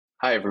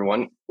Hi,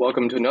 everyone.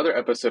 Welcome to another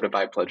episode of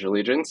I Pledge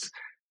Allegiance.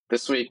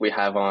 This week we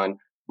have on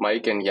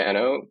Mike and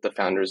Yano, the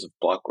founders of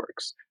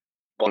Blockworks,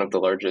 one of the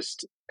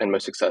largest and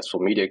most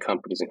successful media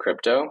companies in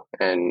crypto.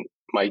 And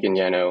Mike and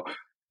Yano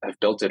have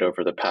built it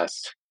over the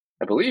past,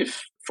 I believe,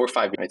 4 or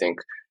 5 years. I think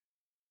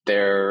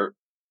their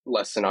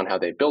lesson on how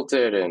they built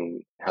it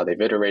and how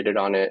they've iterated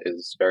on it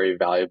is very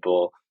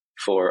valuable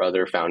for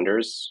other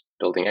founders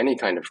building any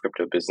kind of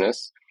crypto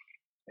business.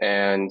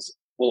 And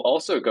we'll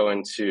also go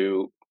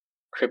into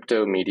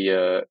crypto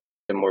media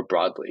more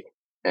broadly.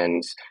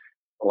 And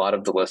a lot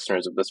of the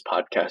listeners of this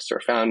podcast are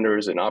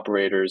founders and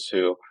operators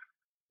who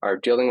are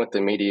dealing with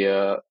the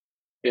media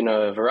in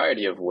a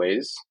variety of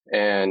ways.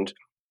 And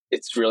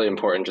it's really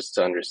important just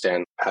to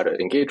understand how to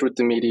engage with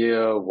the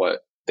media, what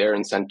their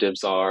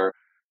incentives are,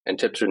 and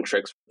tips and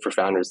tricks for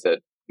founders that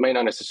might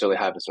not necessarily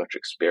have as much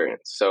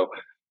experience. So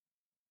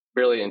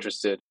really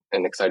interested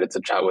and excited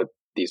to chat with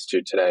these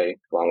two today,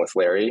 along with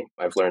Larry.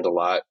 I've learned a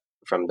lot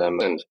from them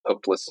and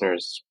hope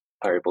listeners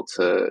are able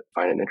to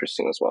find it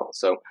interesting as well.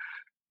 So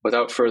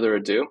without further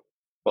ado,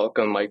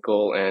 welcome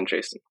Michael and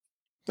Jason.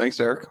 Thanks,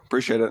 Derek.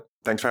 Appreciate it.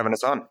 Thanks for having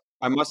us on.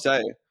 I must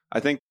say,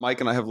 I think Mike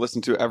and I have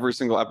listened to every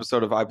single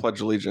episode of I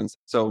Pledge Allegiance.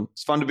 So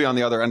it's fun to be on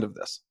the other end of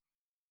this.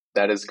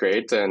 That is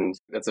great. And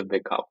that's a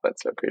big compliment.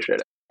 So I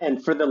appreciate it.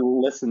 And for the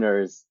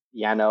listeners,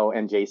 Yano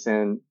and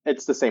Jason,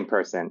 it's the same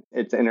person.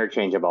 It's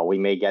interchangeable. We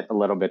may get a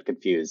little bit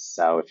confused.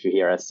 So if you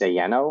hear us say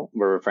Yano,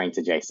 we're referring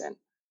to Jason.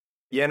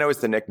 Yano is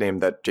the nickname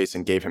that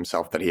Jason gave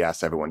himself that he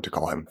asked everyone to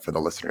call him for the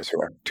listeners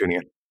who are tuning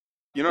in.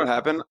 You know what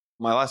happened?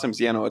 My last name's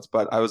Yanowitz,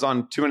 but I was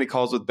on too many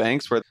calls with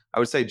banks where I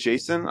would say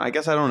Jason. I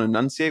guess I don't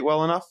enunciate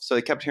well enough. So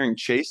they kept hearing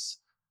Chase.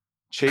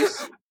 So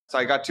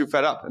I got too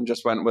fed up and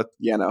just went with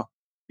Yano.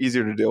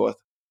 Easier to deal with.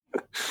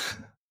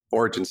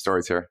 Origin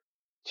stories here.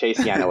 Chase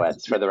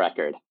Yanowitz, for the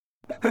record.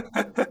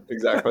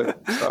 Exactly.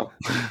 So,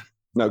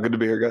 no, good to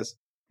be here, guys.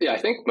 Yeah, I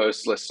think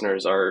most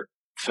listeners are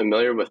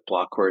familiar with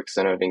Blockworks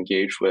and have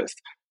engaged with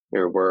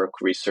your work,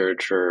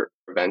 research, or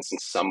events in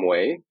some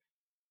way.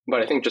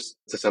 But I think just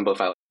to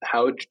simplify,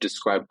 how would you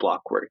describe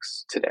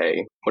Blockworks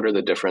today? What are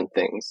the different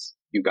things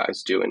you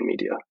guys do in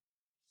media?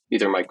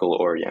 Either Michael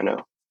or Yano.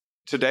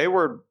 Today,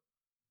 we're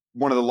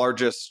one of the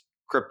largest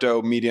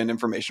crypto media and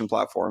information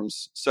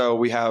platforms. So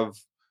we have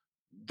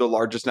the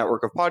largest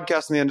network of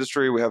podcasts in the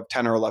industry. We have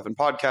 10 or 11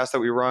 podcasts that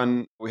we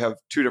run. We have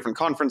 2 different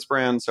conference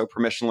brands, so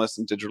Permissionless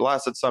and Digital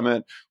Asset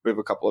Summit. We have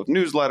a couple of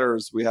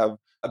newsletters. We have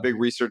a big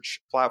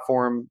research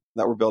platform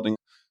that we're building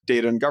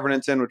data and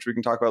governance in, which we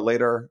can talk about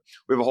later.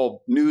 We have a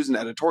whole news and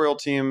editorial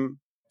team,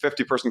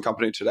 50-person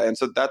company today. And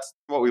so that's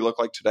what we look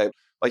like today.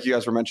 Like you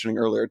guys were mentioning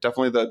earlier,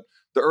 definitely the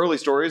early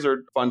stories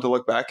are fun to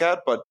look back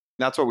at, but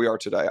that's what we are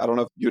today. I don't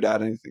know if you'd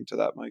add anything to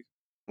that, Mike.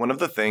 One of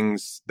the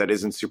things that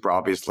isn't super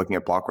obvious looking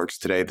at Blockworks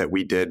today that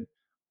we did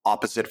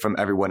opposite from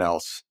everyone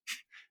else,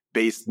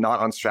 based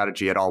not on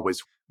strategy at all,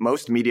 was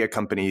most media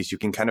companies, you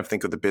can kind of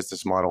think of the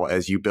business model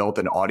as you build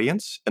an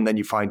audience and then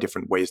you find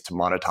different ways to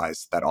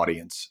monetize that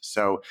audience.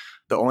 So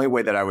the only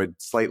way that I would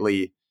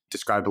slightly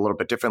describe a little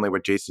bit differently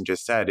what Jason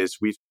just said is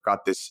we've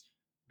got this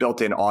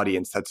built-in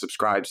audience that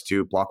subscribes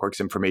to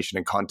Blockworks information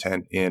and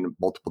content in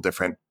multiple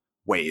different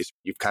ways.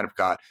 You've kind of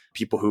got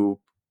people who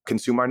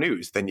consume our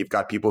news. Then you've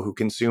got people who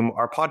consume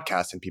our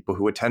podcasts and people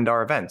who attend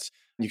our events.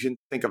 You can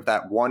think of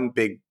that one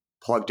big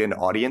plugged in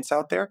audience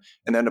out there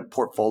and then a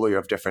portfolio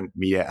of different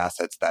media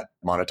assets that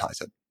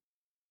monetize it.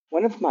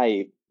 One of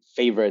my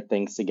favorite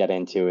things to get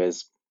into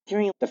is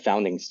hearing the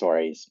founding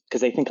stories,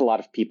 because I think a lot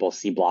of people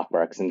see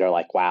Blockworks and they're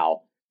like,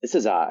 wow, this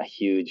is a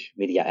huge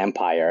media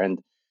empire. And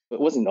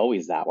it wasn't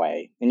always that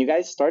way. And you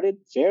guys started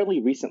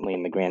fairly recently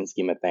in the grand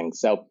scheme of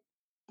things. So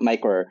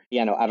Mike or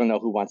Yano, I don't know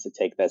who wants to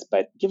take this,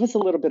 but give us a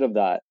little bit of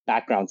the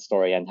background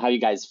story and how you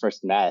guys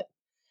first met.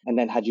 And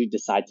then how'd you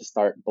decide to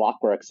start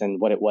Blockworks and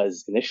what it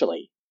was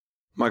initially?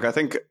 Mike, I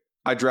think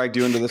I dragged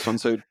you into this one.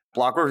 So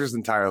Blockworks is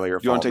entirely your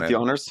fault. You want to take the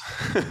honors?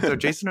 So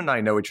Jason and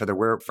I know each other.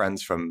 We're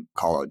friends from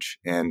college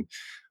and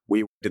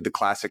we did the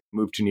classic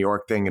move to New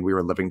York thing and we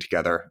were living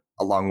together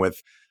along with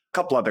a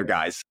couple other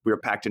guys. We were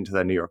packed into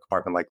the New York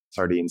apartment like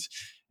sardines.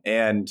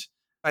 And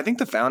I think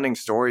the founding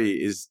story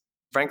is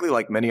frankly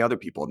like many other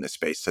people in this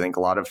space. I think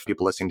a lot of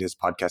people listening to this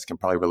podcast can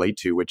probably relate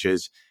to, which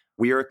is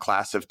we are a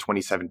class of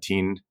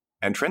 2017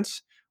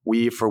 entrants.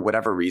 We, for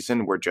whatever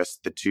reason, were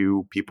just the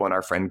 2 people in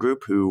our friend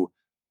group who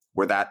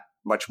were that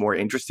much more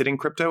interested in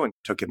crypto and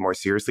took it more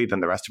seriously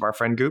than the rest of our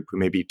friend group, who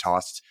maybe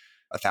tossed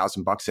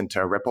 $1,000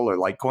 into Ripple or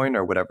Litecoin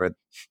or whatever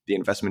the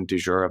investment du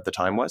jour of the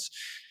time was.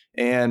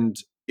 And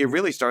it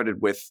really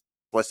started with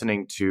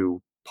listening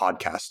to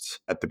podcasts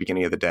at the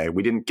beginning of the day.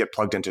 We didn't get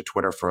plugged into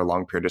Twitter for a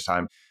long period of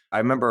time. I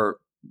remember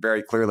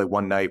very clearly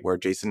one night where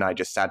Jason and I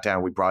just sat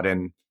down, we brought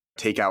in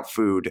takeout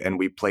food and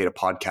we played a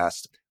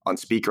podcast on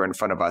speaker in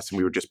front of us and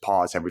we would just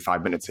pause every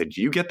 5 minutes and say,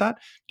 do you get that?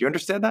 Do you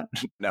understand that?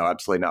 No,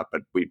 absolutely not.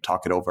 But we'd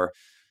talk it over.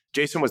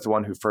 Jason was the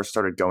one who first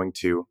started going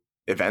to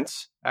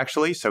events,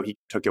 actually. So he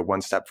took it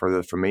one step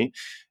further from me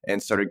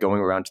and started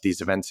going around to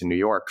these events in New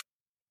York.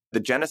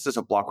 The genesis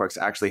of Blockworks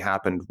actually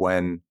happened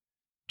when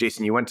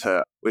Jason, you went to,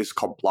 it was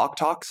called Block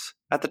Talks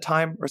at the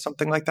time or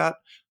something like that.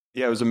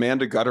 Yeah, it was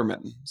Amanda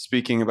Gutterman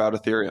speaking about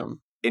Ethereum.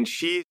 And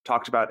she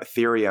talked about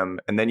Ethereum.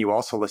 And then you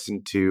also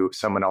listened to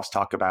someone else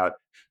talk about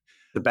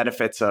the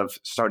benefits of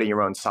starting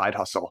your own side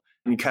hustle.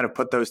 And you kind of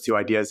put those two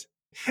ideas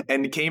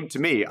and it came to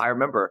me. I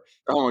remember.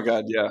 Oh my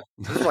God, yeah.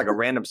 This was like a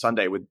random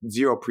Sunday with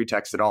zero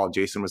pretext at all.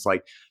 Jason was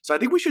like, so I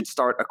think we should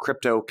start a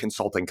crypto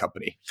consulting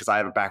company because I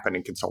have a background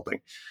in consulting.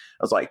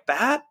 I was like,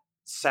 that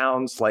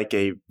sounds like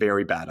a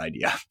very bad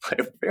idea.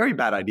 A very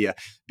bad idea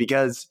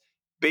because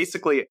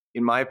basically,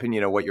 in my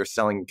opinion, what you're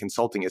selling in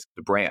consulting is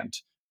the brand.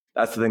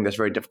 That's the thing that's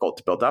very difficult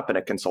to build up in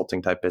a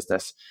consulting type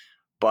business.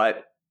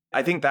 But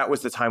I think that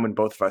was the time when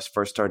both of us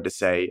first started to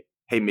say,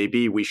 hey,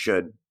 maybe we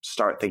should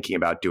start thinking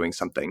about doing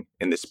something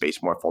in this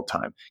space more full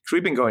time. Because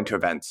we've been going to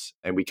events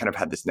and we kind of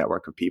had this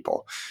network of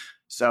people.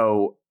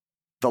 So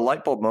the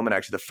light bulb moment,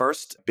 actually, the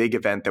first big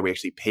event that we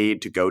actually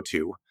paid to go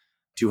to,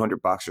 $200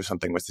 or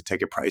something was the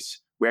ticket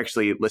price. We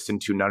actually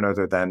listened to none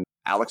other than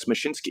Alex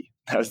Mashinsky.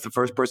 That was the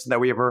first person that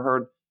we ever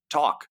heard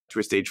talk to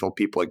a stage full of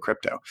people in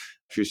crypto.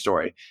 True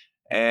story.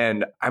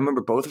 And I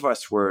remember both of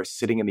us were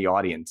sitting in the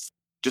audience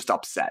just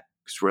upset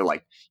because we're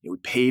like, we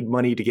paid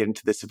money to get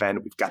into this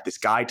event. We've got this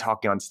guy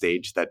talking on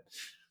stage that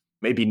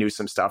maybe knew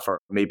some stuff or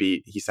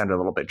maybe he sounded a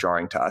little bit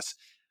jarring to us.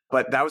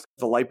 But that was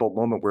the light bulb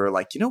moment where we're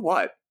like, you know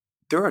what?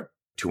 There are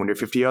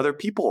 250 other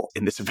people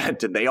in this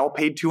event and they all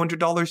paid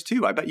 $200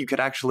 too. I bet you could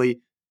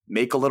actually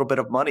make a little bit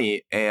of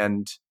money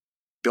and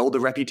build a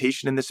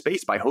reputation in this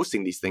space by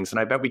hosting these things. And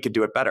I bet we could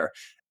do it better.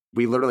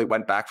 We literally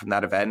went back from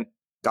that event,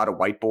 got a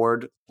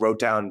whiteboard, wrote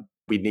down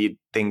we need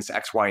things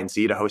X, Y, and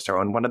Z to host our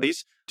own one of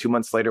these. 2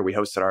 months later, we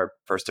hosted our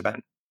first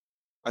event.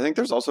 I think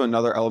there's also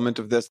another element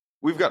of this.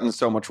 We've gotten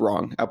so much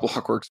wrong at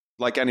Blockworks.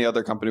 Like any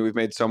other company, we've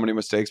made so many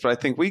mistakes, but I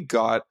think we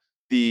got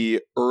the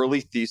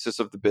early thesis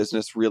of the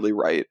business really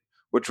right,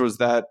 which was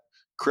that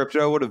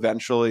crypto would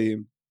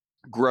eventually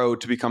grow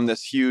to become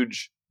this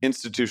huge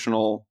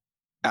institutional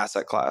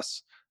asset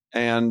class,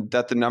 and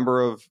that the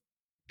number of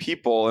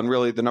people and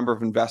really the number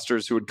of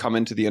investors who would come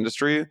into the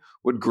industry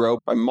would grow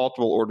by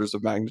multiple orders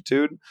of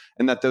magnitude,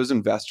 and that those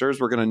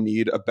investors were going to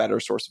need a better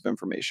source of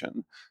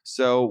information.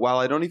 So while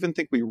I don't even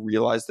think we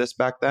realized this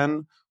back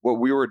then, what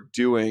we were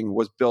doing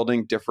was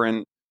building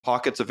different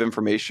pockets of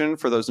information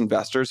for those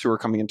investors who were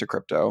coming into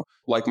crypto.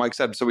 Like Mike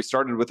said, so we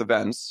started with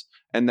events,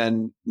 and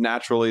then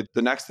naturally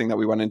the next thing that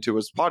we went into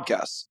was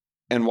podcasts.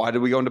 And why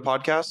did we go into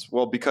podcasts?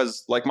 Well,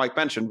 because like Mike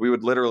mentioned, we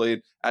would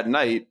literally at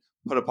night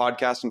put a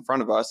podcast in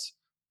front of us,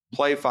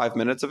 play 5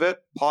 minutes of it,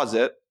 pause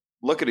it,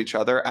 look at each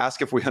other,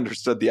 ask if we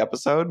understood the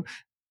episode,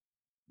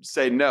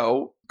 say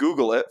no,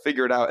 Google it,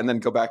 figure it out, and then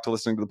go back to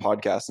listening to the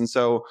podcast. And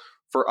so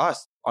for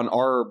us, on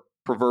our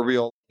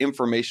proverbial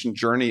information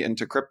journey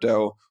into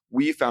crypto,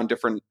 we found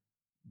different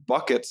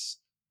buckets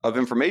of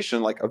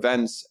information like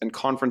events and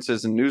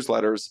conferences and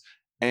newsletters.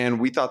 And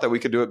we thought that we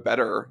could do it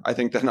better, I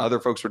think, than other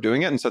folks were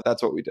doing it. And so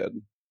that's what we did.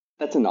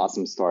 That's an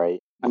awesome story.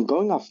 I'm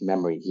going off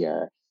memory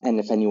here. And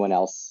if anyone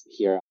else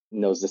here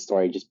knows the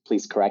story, just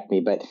please correct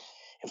me. But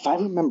if I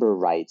remember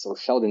right, so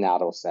Sheldon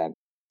Adelson,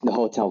 the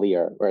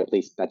hotelier, or at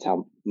least that's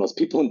how most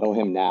people know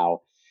him now,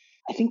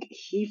 I think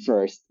he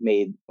first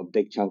made a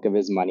big chunk of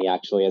his money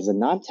actually as a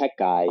non-tech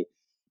guy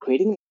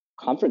creating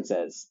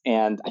conferences.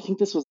 And I think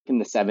this was in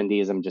the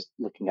 70s. I'm just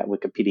looking at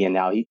Wikipedia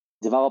now. He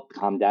developed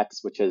Comdex,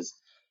 which is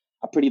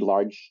a pretty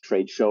large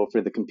trade show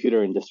for the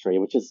computer industry,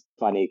 which is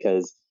funny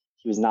because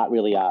he was not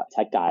really a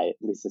tech guy, at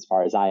least as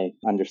far as I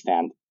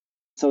understand.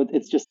 So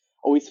it's just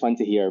always fun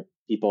to hear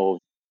people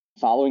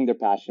following their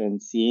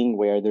passion, seeing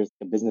where there's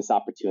a business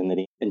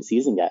opportunity and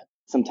seizing it.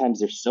 Sometimes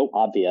they're so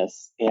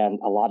obvious and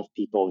a lot of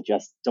people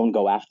just don't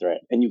go after it.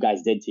 And you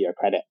guys did, to your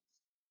credit.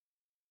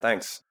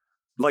 Thanks.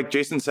 Like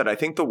Jason said, I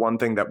think the one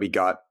thing that we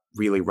got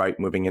really right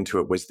moving into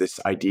it was this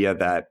idea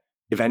that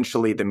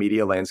eventually the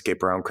media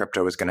landscape around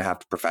crypto is going to have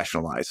to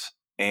professionalize.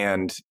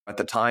 And at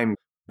the time,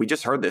 we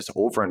just heard this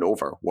over and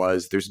over,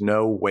 was there's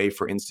no way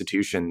for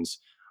institutions,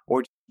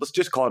 or let's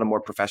just call it a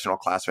more professional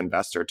class of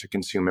investor, to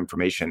consume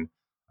information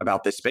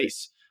about this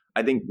space.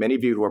 I think many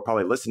of you who are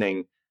probably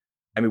listening,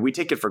 I mean, we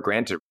take it for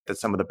granted that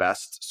some of the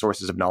best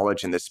sources of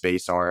knowledge in this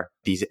space are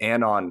these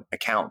anon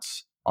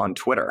accounts on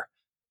Twitter.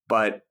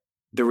 But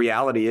the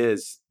reality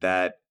is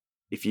that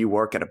if you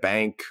work at a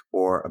bank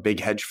or a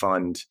big hedge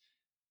fund,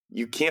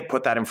 you can't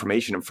put that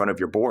information in front of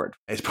your board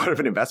as part of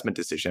an investment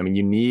decision. I mean,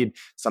 you need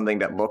something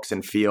that looks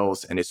and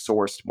feels and is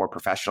sourced more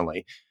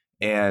professionally.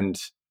 And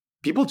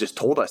people just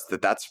told us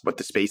that that's what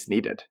the space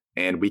needed.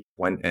 And we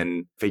went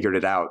and figured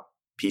it out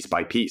piece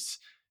by piece.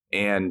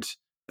 And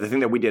the thing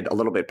that we did a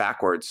little bit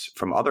backwards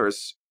from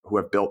others who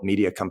have built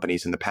media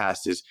companies in the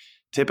past is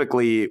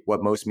typically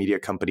what most media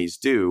companies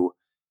do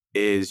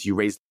is you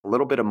raise a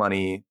little bit of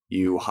money,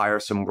 you hire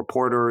some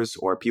reporters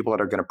or people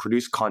that are going to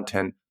produce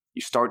content,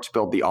 you start to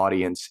build the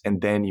audience,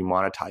 and then you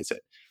monetize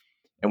it.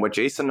 And what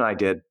Jason and I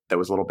did that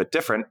was a little bit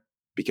different,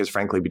 because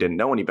frankly, we didn't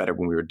know any better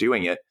when we were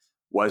doing it,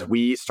 was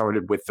we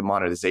started with the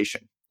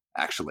monetization,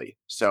 actually.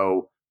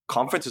 So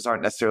conferences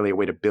aren't necessarily a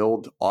way to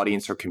build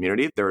audience or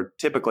community. They're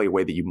typically a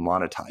way that you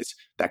monetize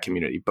that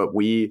community. But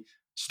we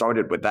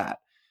started with that.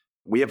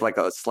 We have like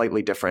a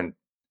slightly different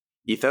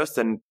ethos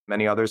than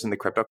many others in the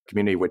crypto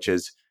community, which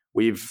is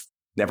we've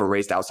never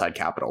raised outside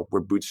capital.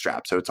 We're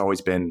bootstrapped. So it's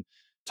always been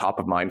top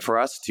of mind for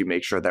us to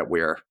make sure that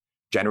we're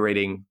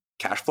generating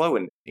cash flow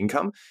and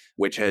income,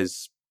 which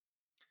has,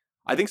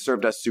 I think,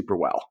 served us super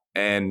well.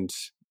 And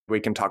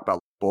we can talk about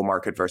bull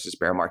market versus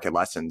bear market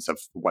lessons of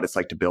what it's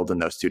like to build in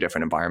those two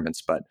different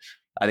environments. But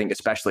I think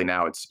especially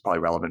now, it's probably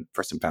relevant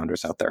for some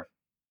founders out there.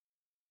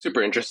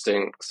 Super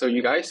interesting. So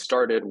you guys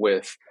started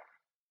with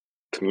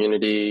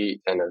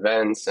community and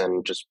events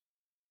and just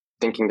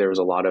thinking there was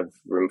a lot of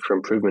room for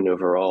improvement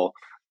overall.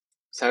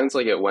 Sounds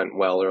like it went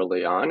well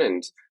early on.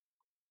 And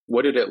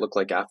what did it look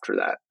like after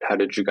that? How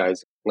did you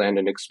guys land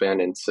and expand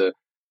into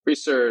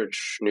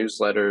research,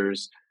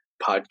 newsletters,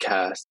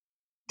 podcasts?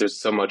 There's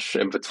so much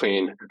in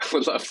between. I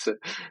would love to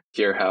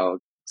hear how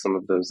some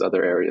of those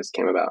other areas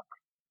came about.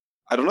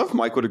 I don't know if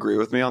Mike would agree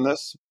with me on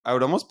this. I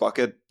would almost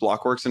bucket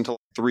Blockworks into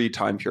 3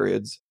 time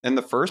periods. And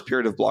the first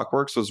period of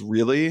Blockworks was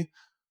really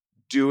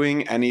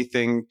doing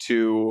anything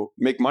to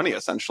make money,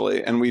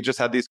 essentially. And we just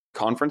had these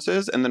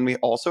conferences. And then we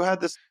also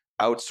had this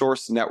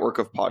outsourced network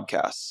of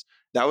podcasts.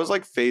 That was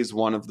like phase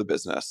 1 of the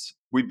business.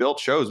 We built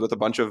shows with a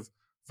bunch of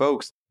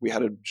folks. We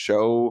had a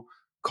show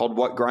called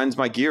What Grinds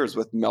My Gears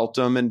with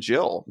Meltem and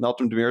Jill,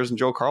 Meltem Demirors and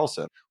Joe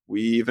Carlson.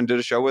 We even did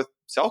a show with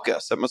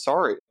Selkis at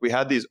Masari. We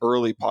had these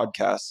early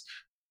podcasts,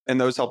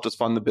 and those helped us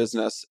fund the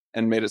business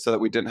and made it so that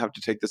we didn't have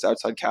to take this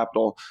outside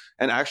capital.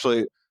 And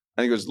actually,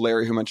 I think it was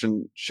Larry who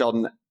mentioned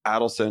Sheldon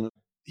Adelson.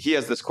 He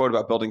has this quote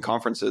about building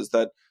conferences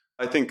that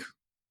I think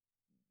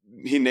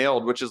he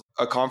nailed, which is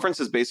a conference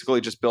is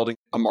basically just building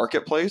a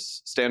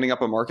marketplace, standing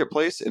up a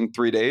marketplace in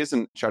 3 days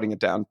and shutting it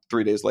down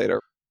 3 days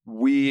later.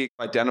 We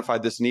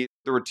identified this need.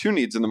 There were 2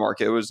 needs in the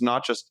market. It was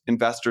not just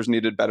investors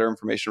needed better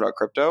information about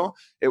crypto.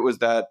 It was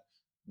that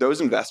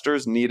those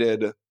investors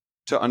needed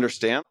to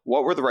understand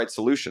what were the right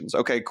solutions.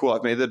 Okay, cool.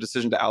 I've made the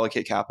decision to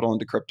allocate capital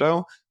into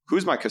crypto.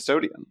 Who's my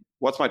custodian?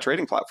 What's my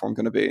trading platform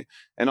going to be?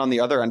 And on the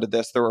other end of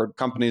this, there were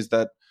companies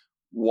that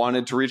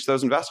wanted to reach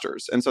those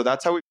investors. And so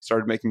that's how we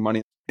started making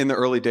money in the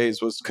early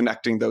days, was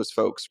connecting those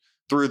folks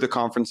through the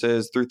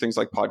conferences, through things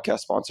like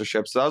podcast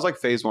sponsorships. So that was like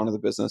phase 1 of the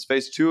business.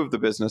 Phase 2 of the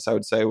business, I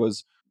would say,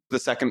 was the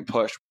second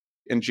push.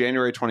 In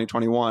January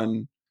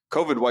 2021,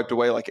 COVID wiped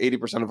away like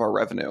 80% of our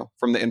revenue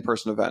from the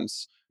in-person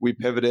events. We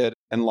pivoted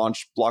and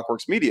launched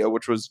Blockworks Media,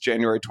 which was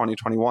January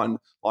 2021,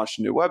 launched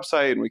a new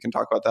website, and we can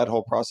talk about that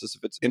whole process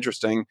if it's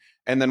interesting.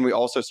 And then we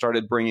also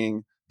started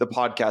bringing the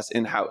podcast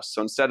in-house.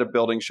 So instead of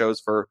building shows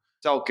for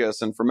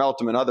Selkis and for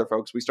Meltem and other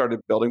folks, we started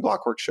building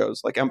Blockworks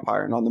shows like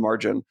Empire and On the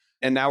Margin.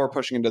 And now we're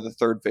pushing into the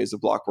third phase of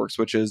Blockworks,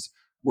 which is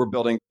we're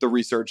building the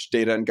research,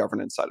 data, and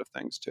governance side of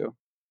things too.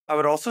 I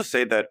would also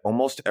say that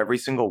almost every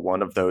single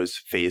one of those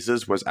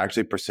phases was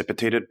actually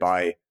precipitated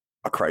by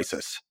a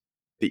crisis.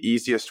 The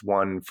easiest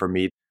one for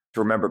me to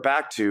remember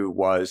back to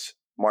was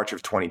March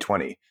of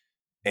 2020.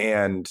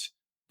 And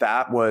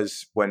that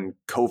was when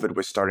COVID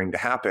was starting to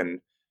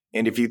happen.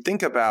 And if you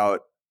think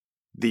about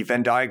the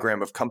Venn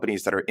diagram of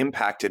companies that are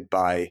impacted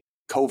by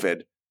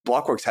COVID,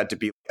 Blockworks had to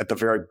be at the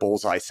very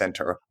bullseye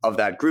center of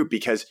that group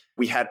because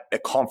we had a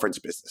conference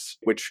business,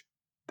 which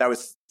that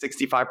was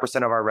 65%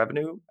 of our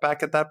revenue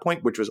back at that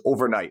point, which was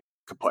overnight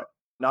kaput.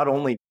 Not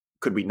only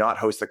could we not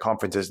host the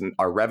conferences and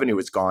our revenue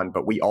was gone,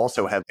 but we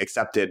also have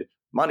accepted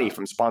money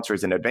from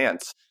sponsors in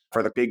advance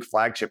for the big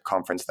flagship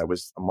conference that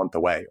was a month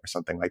away or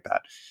something like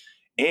that.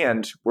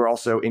 And we're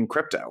also in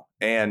crypto.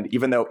 And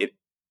even though it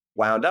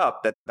wound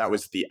up that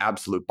was the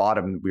absolute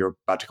bottom, we were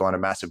about to go on a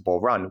massive bull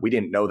run, we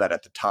didn't know that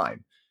at the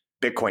time.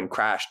 Bitcoin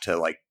crashed to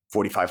like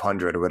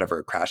 4,500 or whatever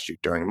it crashed to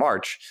during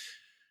March.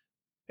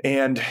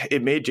 And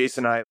it made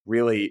Jason and I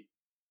really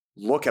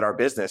look at our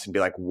business and be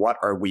like, what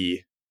are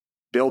we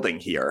building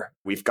here?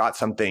 We've got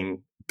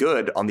something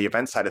good on the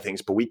event side of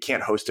things, but we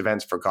can't host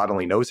events for God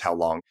only knows how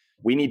long.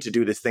 We need to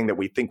do this thing that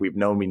we think we've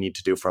known we need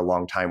to do for a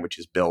long time, which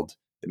is build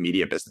the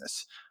media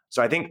business.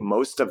 So I think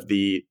most of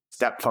the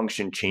step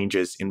function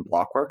changes in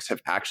Blockworks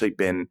have actually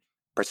been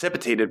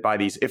precipitated by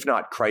these, if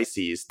not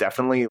crises,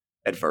 definitely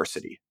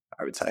adversity,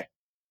 I would say.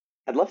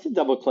 I'd love to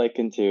double click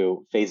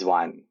into phase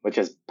 1, which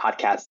is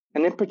podcasts,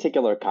 and in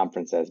particular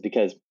conferences,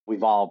 because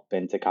we've all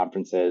been to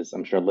conferences.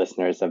 I'm sure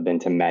listeners have been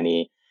to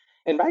many.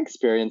 In my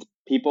experience,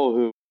 people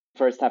who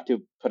first have to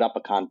put up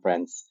a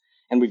conference,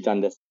 and we've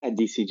done this at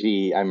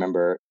DCG. I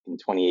remember in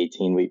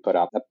 2018, we put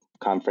up a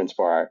conference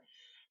for our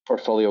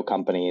portfolio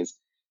companies.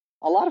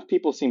 A lot of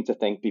people seem to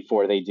think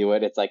before they do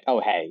it, it's like, oh,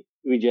 hey,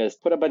 we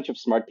just put a bunch of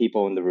smart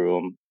people in the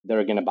room.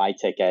 They're going to buy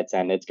tickets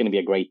and it's going to be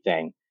a great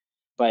thing.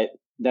 But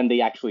then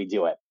they actually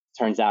do it.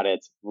 Turns out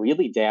it's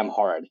really damn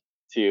hard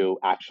to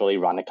actually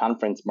run a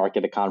conference,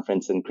 market a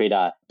conference, and create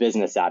a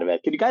business out of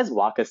it. Could you guys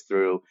walk us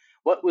through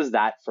what was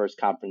that first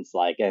conference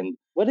like? And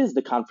what is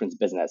the conference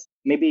business?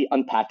 Maybe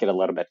unpack it a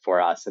little bit for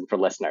us and for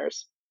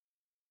listeners.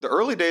 The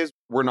early days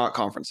were not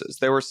conferences.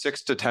 They were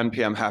 6 to 10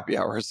 p.m. happy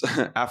hours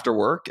after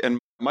work. And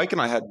Mike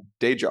and I had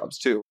day jobs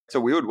too. So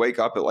we would wake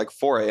up at like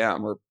 4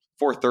 a.m. or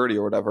 4:30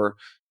 or whatever.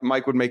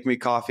 Mike would make me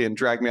coffee and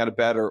drag me out of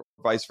bed or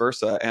vice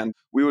versa. And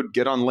we would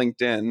get on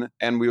LinkedIn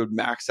and we would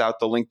max out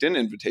the LinkedIn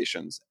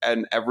invitations.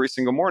 And every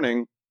single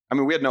morning, I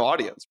mean, we had no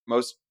audience.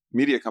 Most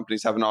media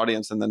companies have an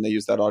audience and then they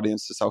use that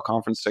audience to sell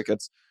conference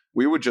tickets.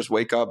 We would just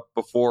wake up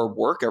before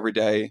work every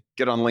day,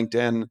 get on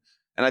LinkedIn.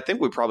 And I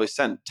think we probably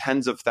sent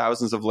tens of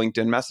thousands of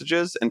LinkedIn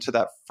messages. And to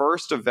that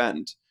first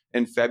event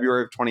in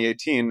February of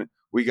 2018,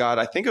 we got,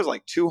 I think it was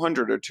like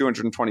 200 or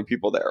 220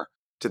 people there.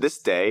 To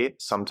this day,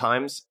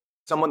 sometimes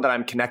someone that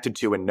I'm connected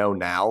to and know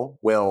now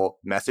will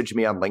message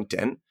me on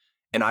LinkedIn,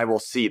 and I will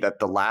see that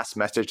the last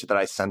message that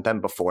I sent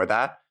them before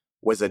that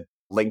was a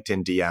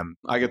LinkedIn DM.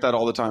 I get that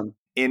all the time.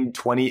 In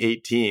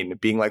 2018,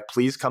 being like,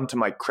 please come to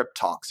my Crypt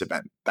Talks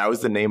event. That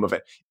was the name of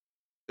it.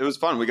 It was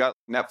fun. We got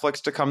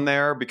Netflix to come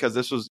there because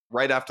this was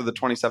right after the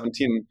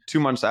 2017, 2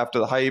 months after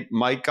the hype.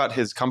 Mike got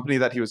his company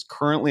that he was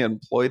currently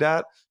employed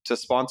at to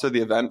sponsor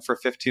the event for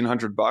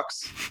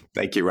 $1,500.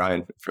 Thank you,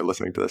 Ryan, for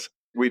listening to this.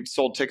 We'd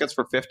sold tickets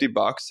for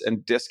 $50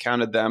 and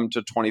discounted them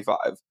to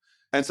 $25.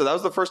 And so that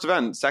was the first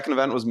event. Second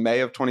event was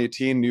May of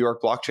 2018, New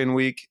York Blockchain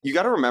Week. You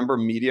got to remember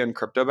media and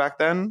crypto back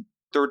then.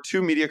 There were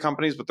two media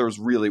companies, but there was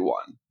really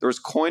one. There was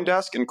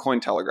CoinDesk and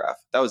Cointelegraph.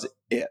 That was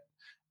it.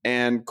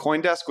 And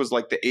CoinDesk was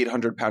like the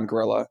 800-pound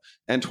gorilla.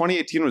 And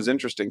 2018 was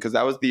interesting because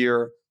that was the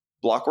year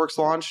Blockworks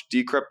launched,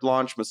 Decrypt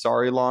launched,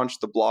 Messari launched,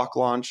 The Block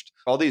launched,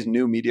 all these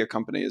new media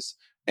companies.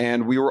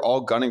 And we were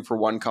all gunning for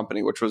one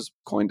company, which was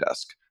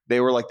CoinDesk. They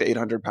were like the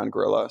 800-pound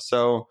gorilla.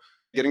 So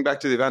getting back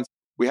to the events,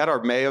 we had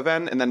our May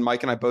event, and then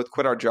Mike and I both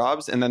quit our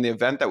jobs. And then the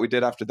event that we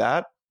did after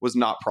that was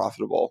not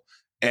profitable.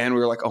 And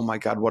we were like, oh my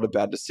God, what a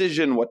bad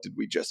decision. What did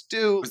we just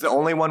do? It was the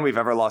only one we've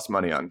ever lost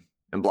money on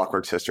in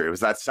Blockworks history. It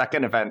was that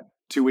second event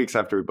 2 weeks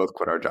after we both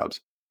quit our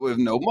jobs. With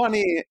no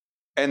money.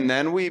 And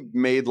then we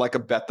made like a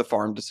bet the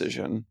farm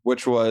decision,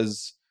 which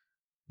was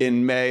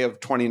in May of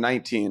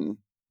 2019.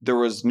 There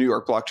was New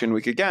York Blockchain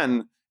Week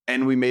again.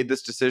 And we made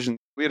this decision.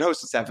 We had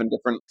hosted 7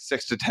 different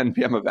 6 to 10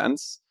 p.m.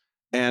 events.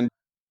 And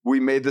we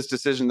made this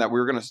decision that we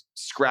were going to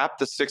scrap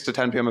the 6 to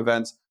 10 p.m.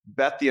 events,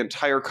 bet the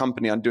entire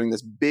company on doing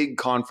this big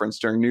conference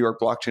during New York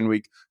Blockchain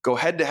Week, go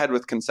head to head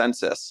with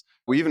Consensus.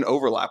 We even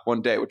overlap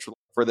one day, which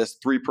for this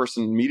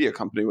 3-person media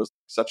company was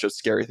such a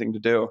scary thing to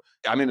do.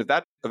 I mean, if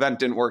that event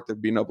didn't work,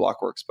 there'd be no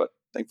Blockworks, but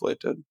thankfully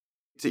it did.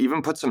 To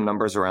even put some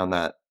numbers around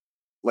that,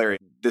 Larry,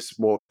 this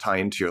will tie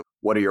into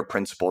what are your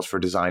principles for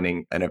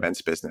designing an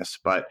events business.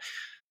 But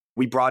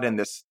we brought in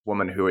this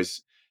woman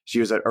she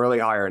was an early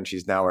hire and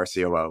she's now our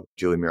COO,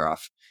 Julie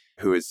Miroff,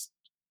 who is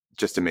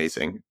just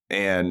amazing.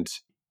 And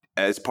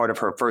as part of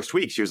her first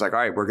week, she was like, all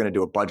right, we're going to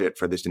do a budget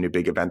for this new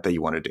big event that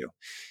you want to do.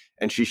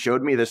 And she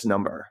showed me this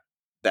number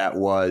that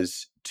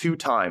was 2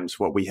 times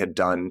what we had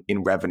done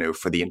in revenue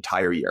for the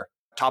entire year.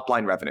 Top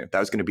line revenue. That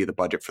was going to be the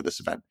budget for this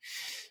event.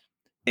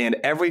 And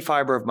every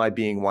fiber of my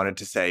being wanted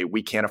to say,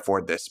 we can't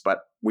afford this, but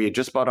we had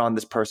just brought on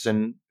this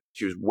person.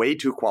 She was way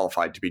too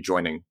qualified to be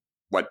joining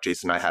what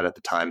Jason and I had at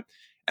the time.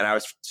 And I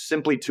was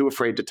simply too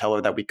afraid to tell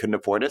her that we couldn't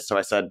afford it. So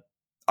I said,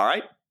 all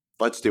right,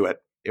 let's do it.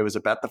 It was a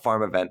Bet the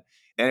Farm event.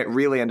 And it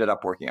really ended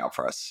up working out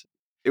for us.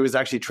 It was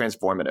actually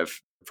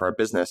transformative for our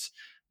business.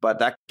 But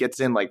that gets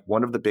in like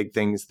one of the big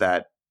things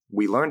that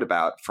we learned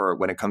about for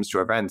when it comes to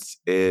events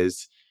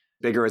is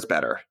bigger is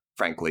better,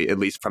 frankly, at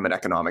least from an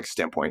economic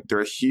standpoint. There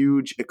are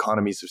huge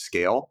economies of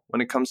scale when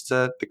it comes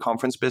to the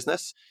conference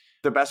business.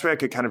 The best way I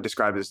could kind of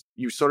describe it is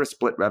you sort of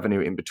split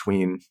revenue in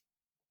between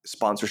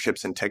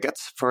sponsorships and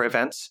tickets for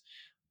events.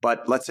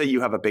 But let's say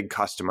you have a big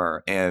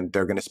customer and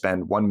they're going to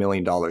spend $1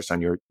 million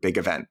on your big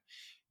event.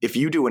 If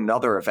you do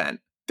another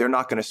event, they're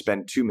not going to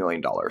spend $2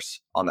 million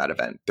on that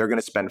event. They're going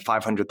to spend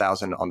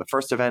 $500,000 on the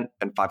first event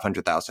and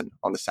 $500,000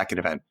 on the second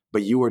event,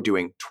 but you are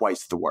doing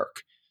twice the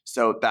work.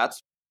 So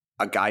that's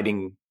a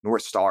guiding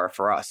North Star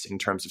for us in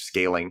terms of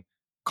scaling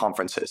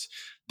conferences.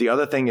 The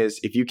other thing is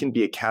if you can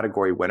be a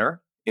category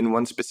winner in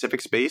one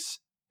specific space,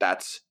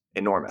 that's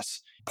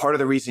enormous. Part of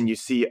the reason you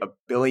see a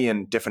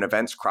billion different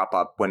events crop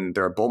up when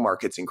there are bull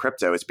markets in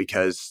crypto is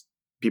because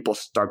people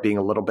start being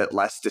a little bit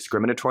less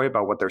discriminatory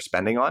about what they're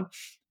spending on.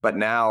 But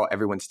now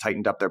everyone's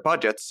tightened up their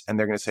budgets and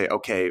they're going to say,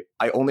 okay,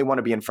 I only want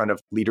to be in front of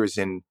leaders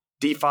in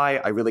DeFi.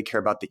 I really care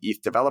about the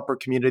ETH developer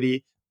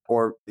community.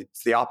 Or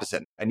it's the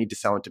opposite. I need to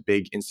sell into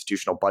big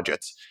institutional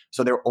budgets.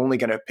 So they're only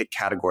going to pick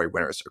category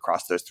winners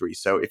across those 3.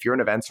 So if you're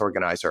an events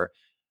organizer,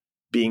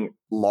 being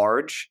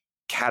large,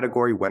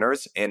 category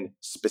winners and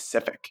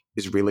specific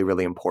is really,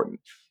 really important.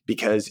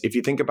 Because if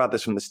you think about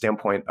this from the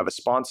standpoint of a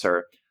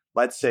sponsor,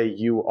 let's say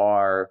you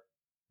are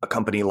a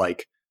company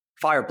like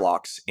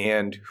Fireblocks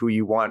and who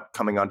you want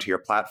coming onto your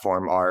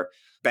platform are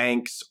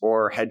banks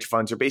or hedge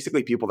funds or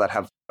basically people that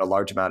have a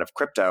large amount of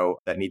crypto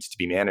that needs to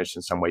be managed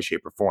in some way,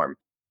 shape, or form.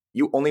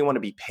 You only want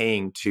to be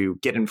paying to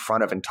get in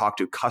front of and talk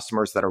to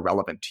customers that are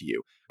relevant to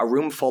you. A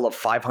room full of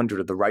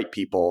 500 of the right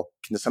people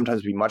can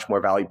sometimes be much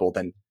more valuable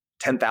than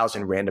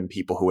 10,000 random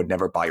people who would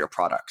never buy your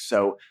product.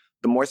 So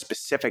the more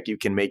specific you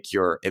can make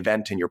your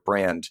event and your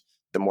brand,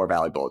 the more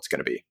valuable it's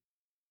going to be.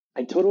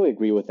 I totally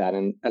agree with that.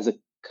 And as a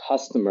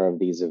customer of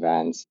these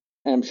events,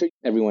 and I'm sure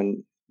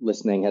everyone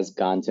listening has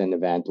gone to an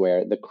event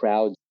where the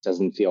crowd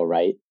doesn't feel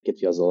right. It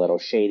feels a little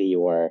shady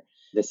or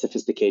the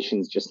sophistication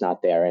is just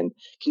not there. And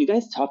can you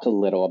guys talk a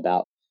little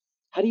about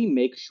how do you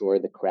make sure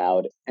the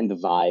crowd and the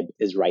vibe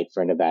is right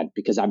for an event?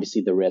 Because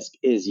obviously the risk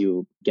is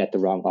you get the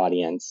wrong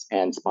audience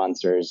and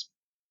sponsors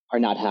are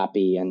not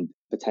happy and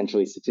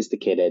potentially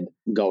sophisticated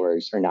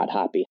goers are not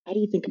happy. How do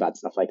you think about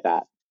stuff like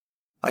that?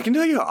 I can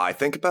tell you how I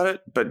think about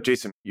it, but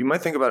Jason, you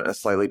might think about it in a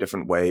slightly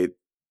different way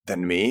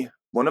than me.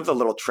 One of the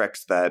little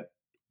tricks that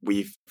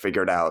we've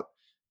figured out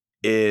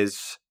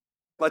is,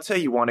 let's say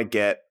you want to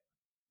get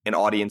an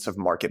audience of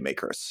market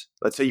makers.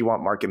 Let's say you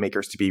want market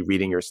makers to be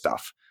reading your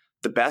stuff.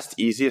 The best,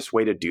 easiest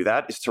way to do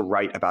that is to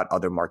write about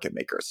other market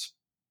makers.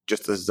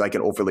 Just as like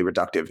an overly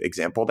reductive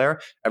example there.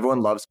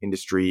 Everyone loves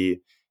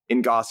industry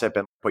in gossip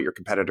and what your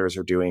competitors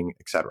are doing,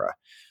 etc.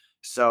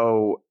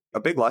 So a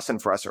big lesson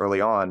for us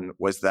early on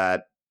was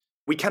that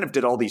we kind of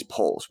did all these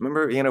polls.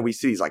 Remember, we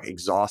see these like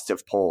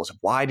exhaustive polls.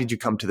 Why did you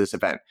come to this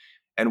event?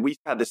 And we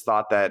had this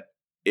thought that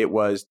it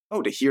was,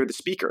 to hear the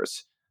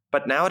speakers.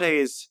 But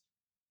nowadays,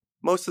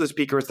 most of the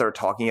speakers that are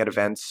talking at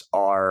events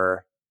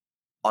are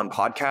on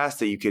podcasts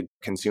that you could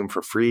consume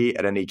for free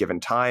at any given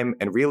time.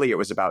 And really, it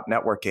was about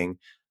networking.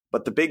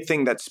 But the big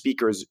thing that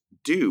speakers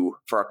do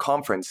for a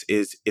conference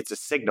is it's a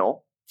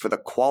signal for the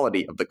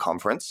quality of the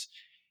conference.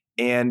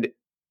 And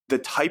the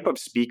type of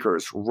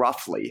speakers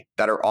roughly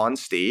that are on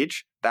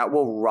stage, that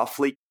will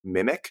roughly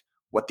mimic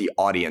what the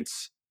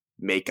audience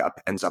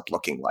makeup ends up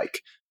looking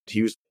like. To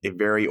use a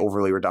very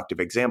overly reductive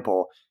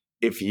example,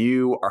 if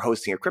you are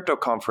hosting a crypto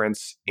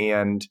conference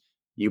and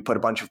you put a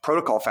bunch of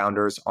protocol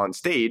founders on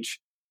stage,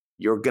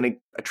 you're going to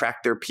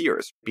attract their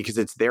peers because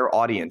it's their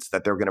audience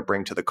that they're going to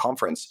bring to the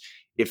conference.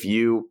 If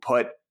you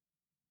put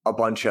a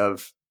bunch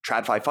of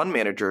TradFi fund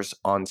managers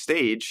on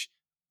stage,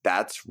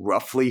 that's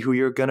roughly who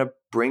you're going to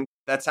bring.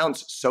 That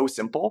sounds so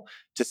simple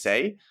to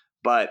say,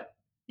 but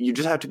you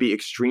just have to be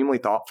extremely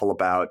thoughtful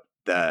about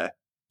the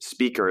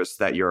speakers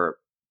that you're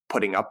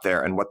putting up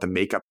there and what the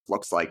makeup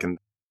looks like. And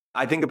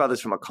I think about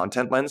this from a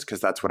content lens because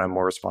that's what I'm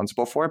more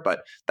responsible for,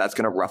 but that's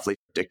going to roughly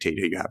dictate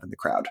who you have in the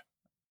crowd.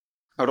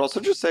 I would also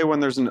just say when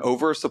there's an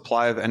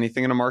oversupply of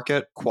anything in a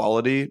market,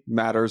 quality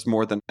matters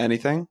more than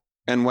anything.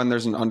 And when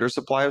there's an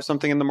undersupply of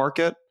something in the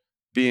market,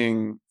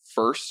 being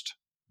first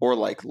or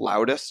like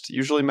loudest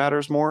usually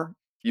matters more.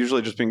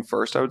 Usually just being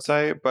first, I would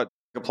say. But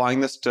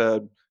applying this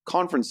to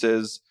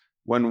conferences,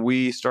 when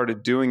we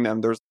started doing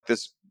them, there's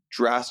this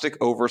drastic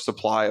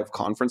oversupply of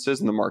conferences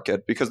in the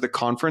market because the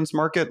conference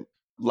market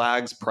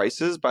lags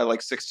prices by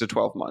like 6 to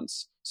 12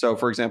 months. So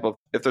for example,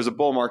 if there's a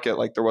bull market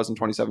like there was in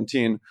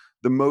 2017,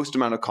 the most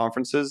amount of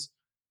conferences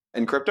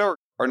in crypto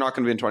are not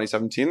going to be in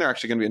 2017. They're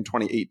actually going to be in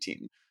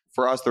 2018.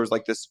 For us, there was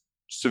like this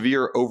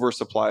severe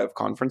oversupply of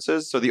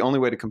conferences. So the only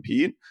way to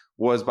compete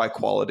was by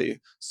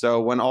quality.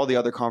 So when all the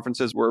other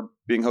conferences were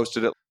being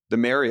hosted at the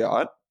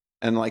Marriott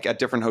and like at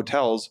different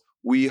hotels,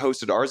 we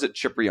hosted ours at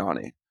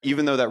Cipriani,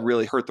 even though that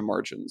really hurt the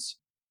margins.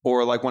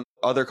 Or like when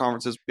other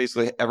conferences,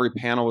 basically every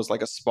panel was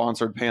like a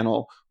sponsored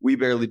panel. We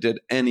barely did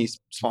any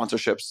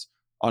sponsorships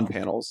on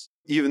panels,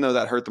 even though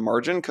that hurt the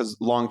margin because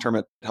long-term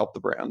it helped the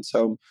brand.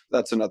 So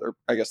that's another,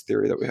 I guess,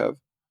 theory that we have.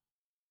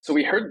 So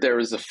we heard there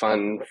was a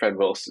fun Fred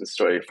Wilson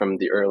story from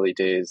the early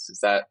days. Is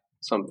that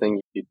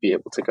something you'd be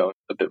able to go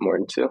a bit more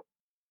into?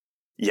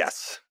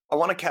 Yes. I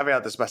want to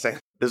caveat this by saying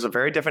there's a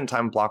very different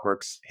time in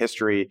Blockworks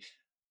history.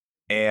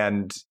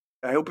 And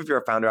I hope if you're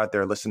a founder out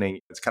there listening,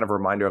 it's kind of a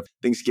reminder of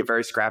things get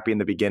very scrappy in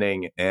the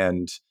beginning.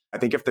 And I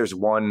think if there's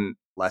one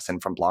lesson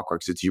from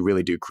Blockworks, it's you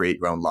really do create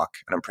your own luck.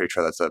 And I'm pretty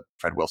sure that's a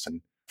Fred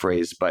Wilson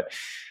phrase. But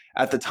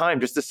at the time,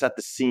 just to set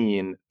the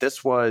scene,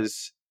 this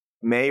was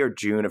May or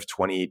June of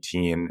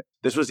 2018.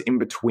 This was in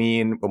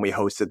between when we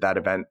hosted that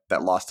event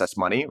that lost us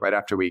money right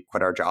after we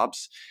quit our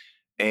jobs.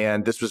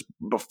 And this was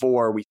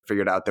before we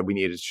figured out that we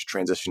needed to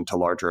transition to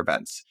larger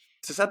events.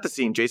 To set the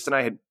scene, Jason and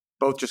I had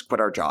both just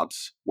quit our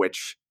jobs,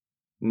 which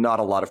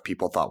not a lot of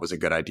people thought was a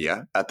good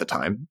idea at the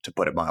time, to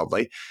put it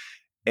mildly.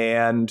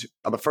 And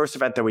on the first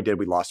event that we did,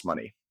 we lost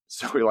money.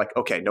 So we were like,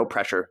 okay, no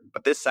pressure.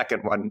 But this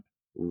second one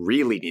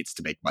really needs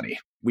to make money.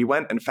 We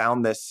went and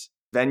found this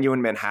venue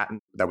in Manhattan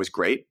that was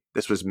great.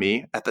 This was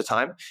me at the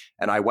time.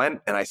 And I went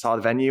and I saw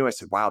the venue. I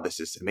said, wow, this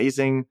is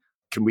amazing.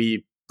 Can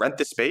we rent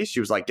this space? She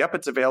was like, yep,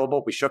 it's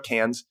available. We shook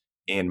hands.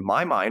 In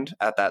my mind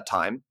at that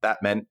time,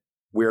 that meant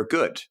we're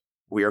good.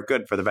 We are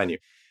good for the venue.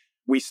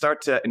 We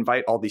start to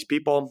invite all these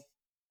people.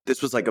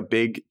 This was like a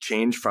big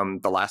change from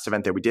the last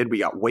event that we did. We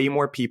got way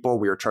more people.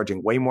 We were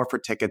charging way more for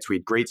tickets. We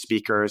had great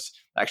speakers,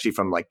 actually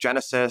from like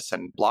Genesis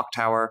and Block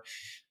Tower.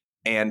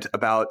 And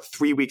about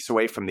 3 weeks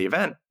away from the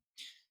event,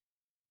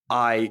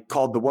 I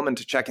called the woman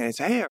to check in and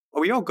say, hey,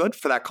 are we all good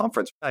for that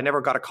conference? I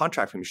never got a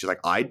contract from you. She's like,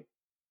 I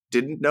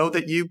didn't know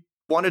that you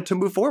wanted to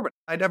move forward.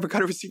 I never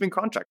got a receiving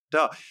contract.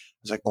 Duh. I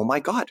was like, oh my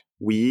God,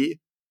 we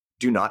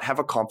do not have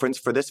a conference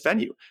for this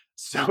venue.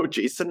 So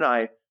Jason and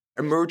I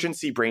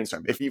emergency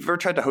brainstorm. If you've ever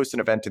tried to host an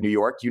event in New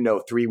York,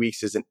 3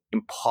 weeks is an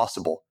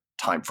impossible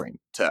time frame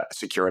to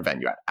secure a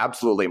venue at.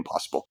 Absolutely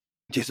impossible.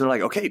 Jason and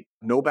I, okay,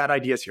 no bad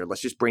ideas here.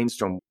 Let's just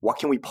brainstorm. What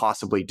can we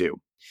possibly do?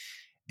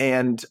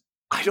 And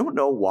I don't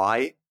know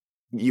why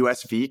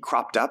USV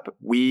cropped up.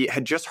 We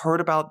had just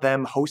heard about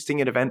them hosting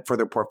an event for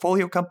their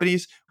portfolio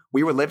companies.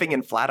 We were living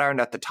in Flatiron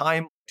at the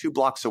time, 2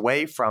 blocks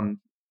away from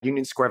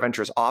Union Square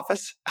Ventures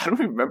office. I don't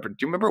even remember. Do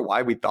you remember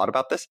why we thought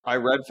about this? I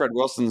read Fred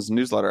Wilson's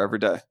newsletter every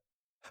day,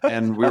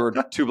 and we were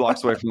 2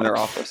 blocks away from their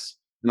office.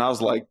 And I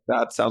was like,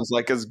 that sounds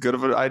like as good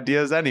of an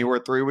idea as any.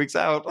 We're 3 weeks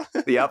out.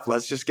 Yep,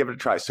 let's just give it a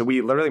try. So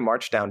we literally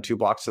marched down 2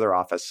 blocks to their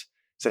office,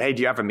 said, hey,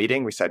 do you have a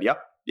meeting? We said,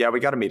 yep. Yeah, we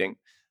got a meeting.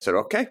 I said,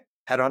 okay,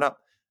 head on up.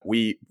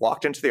 We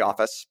walked into the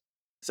office,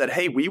 said,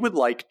 hey, we would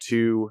like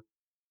to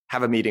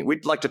have a meeting.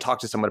 We'd like to talk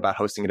to someone about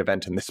hosting an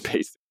event in this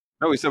space.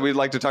 No, we said we'd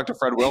like to talk to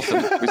Fred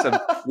Wilson. We said,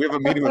 we have a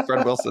meeting with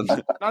Fred Wilson.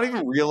 Not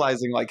even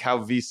realizing like how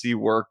VC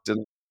worked.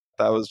 And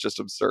that was just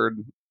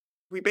absurd.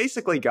 We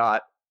basically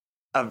got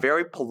a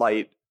very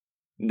polite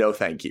no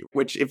thank you,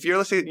 which if you're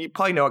listening, you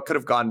probably know it could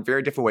have gone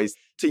very different ways.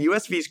 To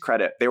USV's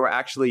credit, they were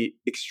actually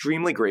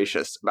extremely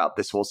gracious about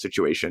this whole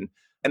situation.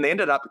 And they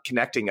ended up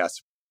connecting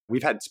us.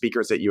 We've had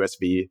speakers at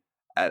USV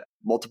at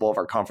multiple of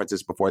our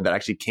conferences before that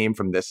actually came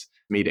from this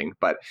meeting.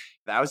 But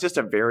that was just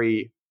a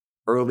very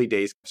early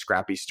days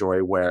scrappy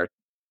story where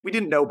we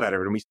didn't know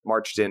better. And we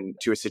marched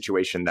into a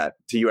situation that,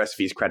 to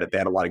USV's credit, they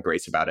had a lot of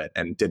grace about it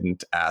and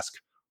didn't ask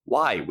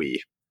why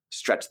we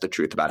stretched the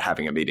truth about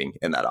having a meeting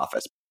in that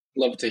office.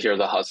 Love to hear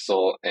the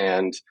hustle.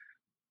 And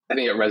I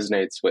think it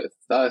resonates with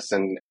us,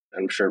 and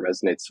I'm sure it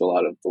resonates to a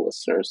lot of the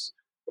listeners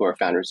who are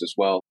founders as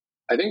well.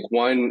 I think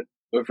one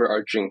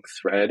overarching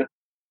thread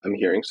I'm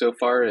hearing so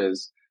far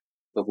is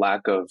the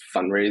lack of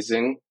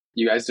fundraising.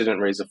 You guys didn't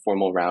raise a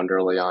formal round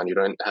early on. You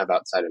don't have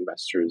outside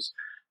investors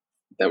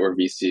that were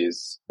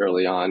VCs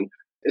early on.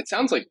 It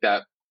sounds like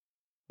that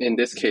in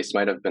this case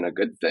might have been a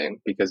good thing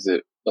because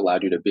it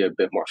allowed you to be a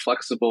bit more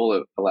flexible.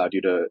 It allowed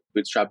you to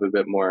bootstrap a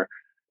bit more.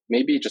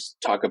 Maybe just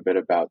talk a bit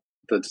about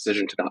the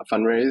decision to not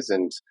fundraise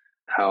and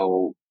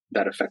how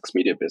that affects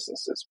media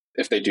businesses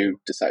if they do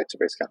decide to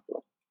raise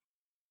capital.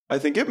 I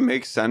think it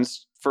makes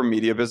sense for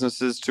media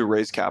businesses to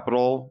raise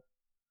capital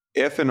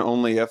if and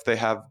only if they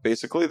have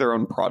basically their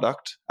own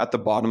product at the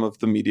bottom of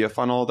the media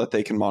funnel that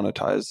they can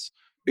monetize.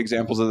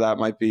 Examples of that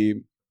might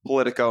be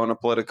Politico and a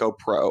Politico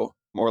Pro,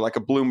 or like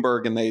a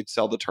Bloomberg and they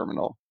sell the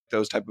terminal,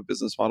 those type of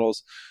business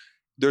models.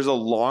 There's a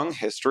long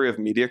history of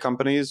media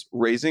companies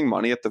raising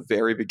money at the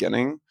very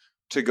beginning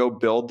to go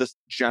build this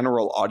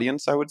general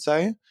audience, I would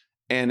say,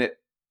 and it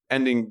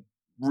ending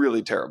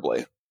really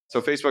terribly.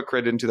 So Facebook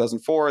created in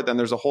 2004. Then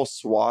there's a whole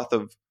swath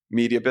of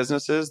media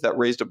businesses that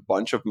raised a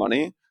bunch of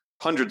money,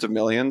 hundreds of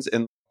millions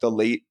in the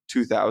late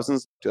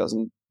 2000s,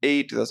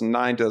 2008,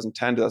 2009,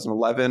 2010,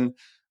 2011,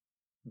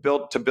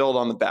 build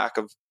on the back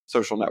of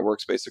social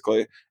networks,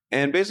 basically.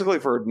 And basically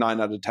for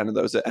 9 out of 10 of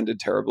those, it ended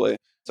terribly.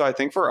 So I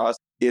think for us,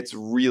 it's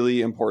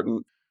really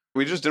important.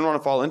 We just didn't want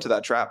to fall into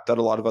that trap that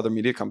a lot of other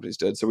media companies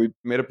did. So we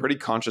made a pretty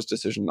conscious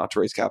decision not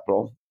to raise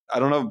capital. I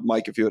don't know,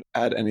 Mike, if you would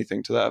add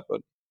anything to that,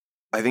 but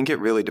I think it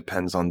really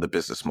depends on the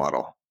business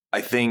model.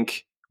 I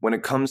think when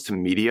it comes to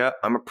media,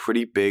 I'm a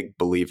pretty big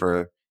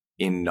believer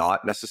in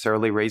not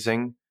necessarily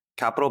raising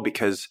capital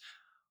because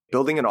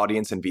building an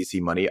audience and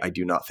VC money, I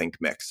do not think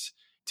mix.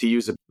 To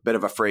use a bit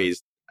of a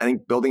phrase, I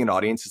think building an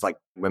audience is like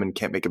women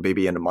can't make a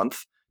baby in a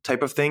month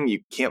type of thing. You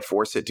can't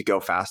force it to go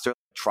faster.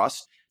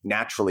 Trust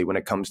naturally when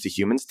it comes to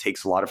humans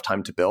takes a lot of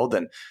time to build.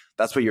 And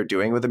that's what you're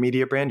doing with a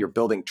media brand. You're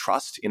building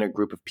trust in a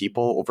group of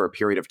people over a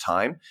period of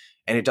time.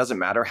 And it doesn't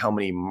matter how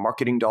many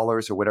marketing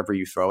dollars or whatever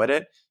you throw at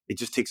it. It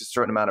just takes a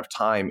certain amount of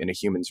time in a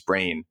human's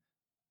brain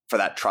for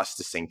that trust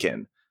to sink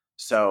in.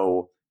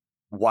 So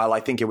while I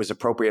think it was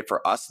appropriate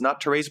for us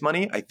not to raise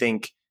money, I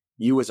think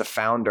you as a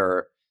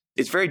founder,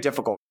 it's very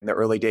difficult in the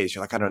early days.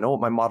 You're like, I don't know what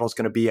my model is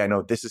going to be. I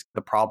know this is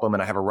the problem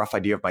and I have a rough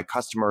idea of my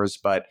customers.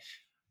 But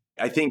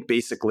I think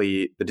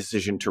basically the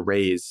decision to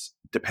raise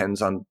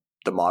depends on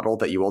the model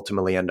that you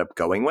ultimately end up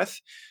going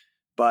with.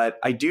 But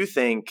I do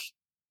think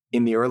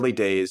in the early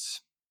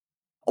days,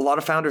 a lot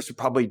of founders would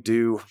probably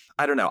do,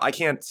 I don't know, I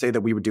can't say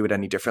that we would do it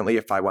any differently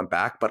if I went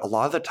back, but a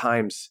lot of the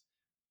times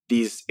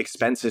these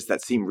expenses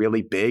that seem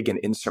really big and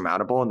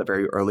insurmountable in the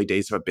very early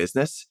days of a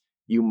business,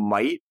 you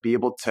might be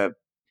able to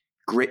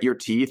grit your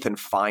teeth and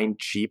find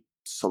cheap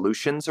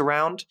solutions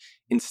around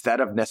instead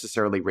of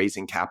necessarily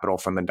raising capital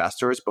from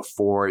investors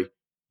before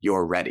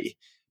you're ready.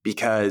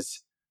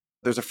 Because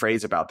there's a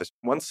phrase about this.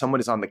 Once someone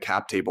is on the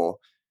cap table,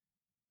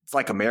 it's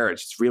like a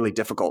marriage. It's really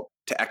difficult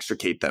to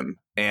extricate them.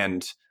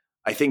 And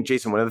I think,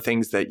 Jason, one of the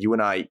things that you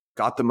and I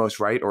got the most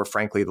right, or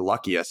frankly, the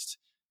luckiest,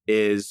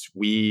 is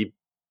we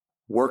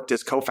worked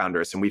as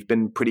co-founders and we've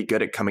been pretty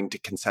good at coming to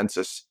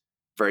consensus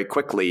very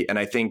quickly. And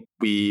I think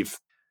we've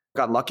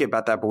got lucky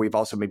about that, but we've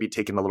also maybe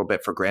taken a little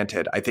bit for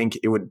granted. I think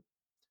it would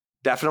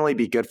definitely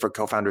be good for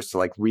co-founders to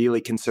like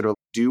really consider,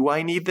 do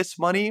I need this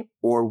money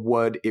or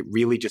would it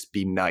really just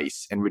be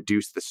nice and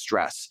reduce the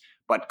stress?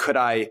 But could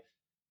I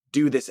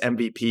do this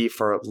MVP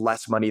for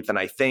less money than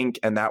I think?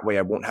 And that way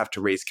I won't have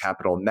to raise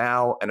capital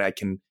now and I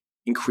can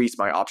increase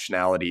my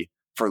optionality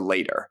for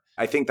later.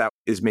 I think that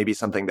is maybe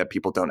something that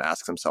people don't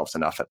ask themselves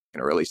enough at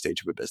an early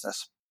stage of a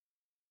business.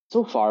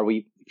 So far,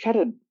 we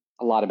chatted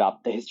a lot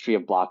about the history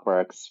of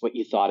Blockworks, what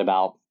you thought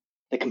about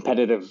the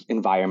competitive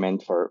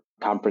environment for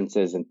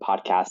conferences and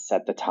podcasts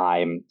at the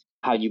time,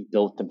 how you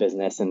built the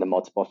business in the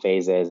multiple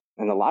phases,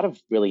 and a lot of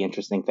really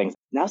interesting things.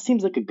 Now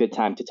seems like a good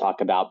time to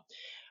talk about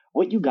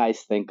what you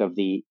guys think of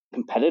the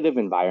competitive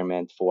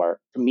environment for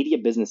media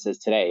businesses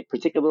today,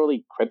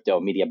 particularly crypto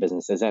media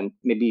businesses. And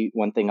maybe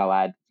one thing I'll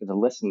add for the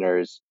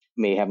listeners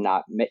who may have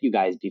not met you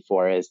guys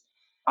before is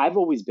I've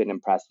always been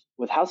impressed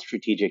with how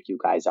strategic you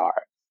guys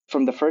are.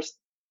 From the first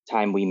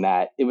time we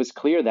met, it was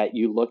clear that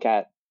you look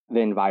at the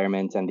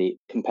environment and the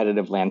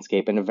competitive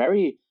landscape in a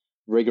very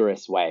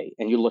rigorous way.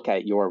 And you look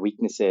at your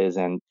weaknesses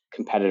and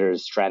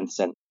competitors' strengths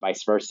and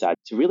vice versa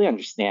to really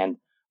understand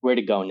where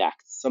to go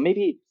next. So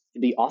maybe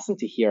it'd be awesome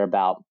to hear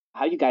about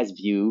how you guys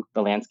view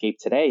the landscape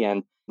today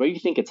and where you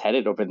think it's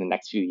headed over the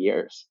next few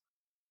years.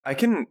 I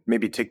can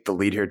maybe take the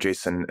lead here,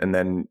 Jason, and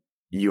then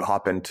you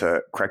hop in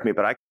to correct me.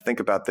 But I think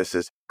about this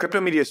as crypto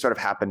media sort of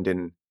happened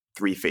in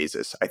 3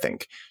 phases, I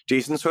think.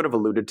 Jason sort of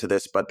alluded to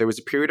this, but there was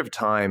a period of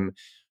time,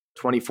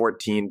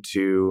 2014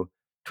 to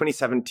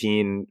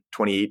 2017,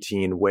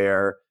 2018,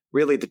 where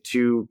really the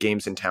 2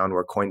 games in town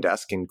were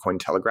CoinDesk and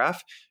Cointelegraph.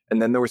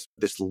 And then there was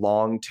this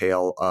long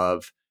tail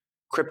of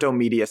crypto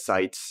media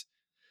sites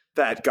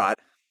that got,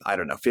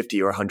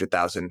 50 or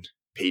 100,000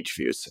 page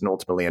views and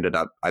ultimately ended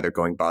up either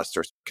going bust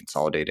or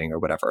consolidating or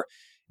whatever.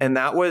 And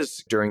that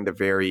was during the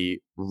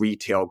very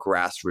retail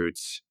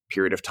grassroots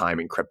period of time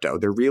in crypto.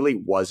 There really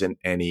wasn't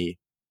any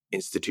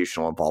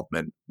institutional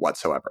involvement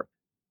whatsoever.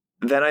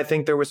 Then I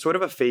think there was sort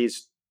of a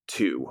phase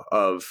 2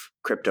 of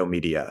crypto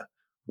media,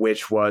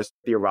 which was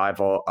the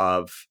arrival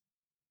of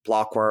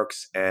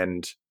Blockworks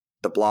and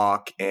The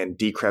Block and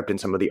Decrypt and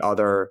some of the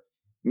other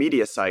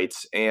media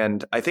sites.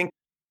 And I think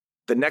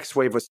the next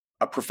wave was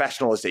a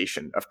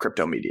professionalization of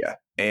crypto media.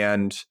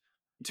 And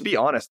to be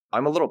honest,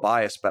 I'm a little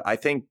biased, but I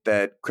think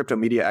that crypto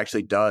media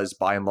actually does,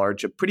 by and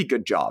large, a pretty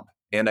good job.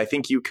 And I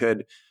think you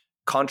could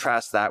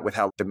contrast that with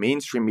how the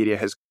mainstream media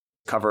has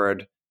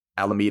covered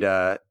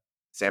Alameda,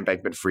 Sam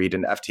Bankman-Fried,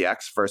 and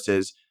FTX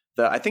versus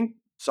the, I think,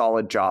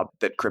 solid job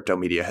that crypto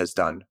media has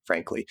done,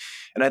 frankly.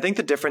 And I think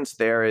the difference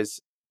there is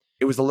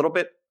it was a little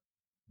bit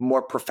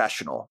more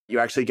professional. You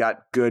actually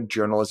got good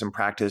journalism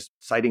practice,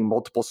 citing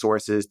multiple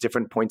sources,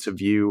 different points of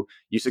view.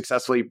 You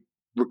successfully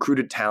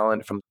recruited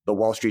talent from the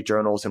Wall Street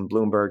Journals and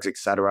Bloomberg's, et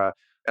cetera.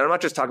 And I'm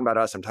not just talking about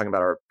us, I'm talking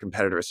about our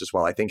competitors as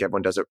well. I think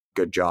everyone does a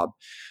good job.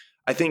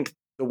 I think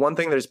the one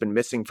thing that has been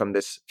missing from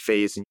this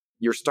phase, and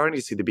you're starting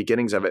to see the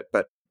beginnings of it,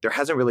 but there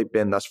hasn't really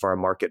been thus far a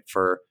market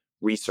for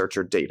research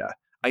or data.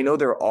 I know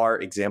there are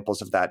examples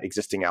of that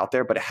existing out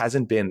there, but it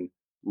hasn't been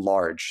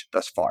large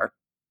thus far.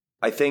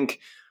 I think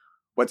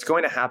what's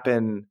going to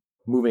happen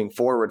moving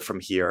forward from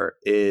here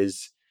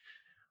is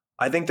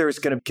I think there's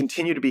going to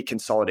continue to be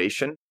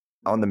consolidation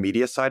on the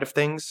media side of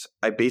things.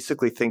 I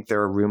basically think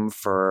there are room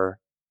for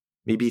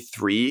maybe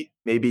 3,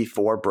 maybe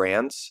 4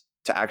 brands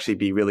to actually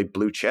be really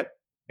blue chip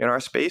in our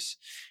space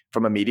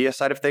from a media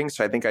side of things.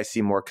 So I think I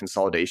see more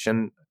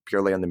consolidation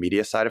purely on the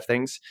media side of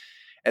things.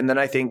 And then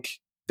I think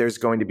there's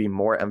going to be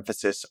more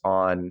emphasis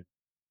on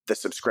the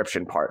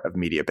subscription part of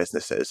media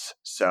businesses.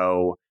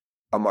 So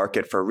a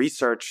market for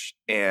research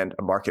and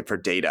a market for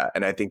data.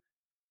 And I think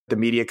the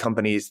media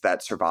companies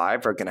that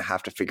survive are going to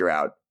have to figure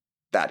out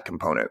that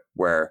component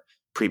where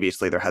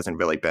previously there hasn't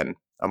really been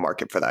a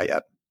market for that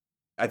yet.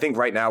 I think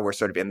right now we're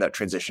sort of in that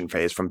transition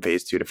phase from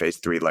phase 2 to phase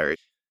 3, Larry.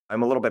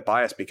 I'm a little bit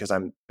biased because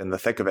I'm in the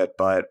thick of it,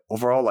 but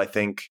overall, I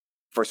think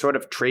for sort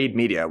of trade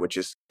media, which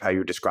is how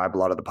you describe a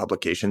lot of the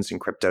publications in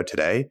crypto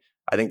today,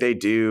 I think they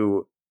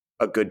do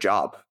a good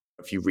job.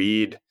 If you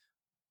read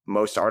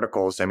most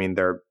articles, I mean,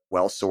 they're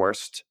well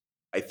sourced.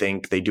 I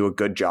think they do a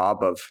good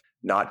job of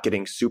not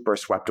getting super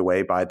swept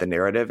away by the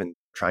narrative and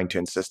trying to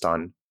insist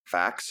on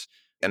facts.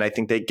 And I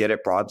think they get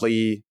it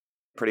broadly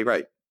pretty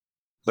right.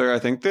 Larry, I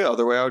think the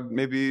other way I would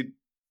maybe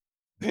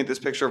paint this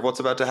picture of what's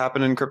about to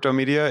happen in crypto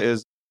media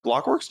is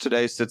Blockworks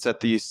today sits at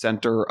the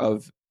center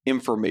of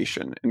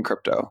information in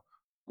crypto.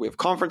 We have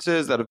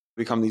conferences that have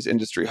become these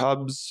industry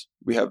hubs.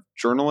 We have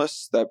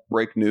journalists that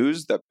break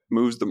news that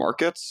moves the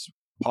markets.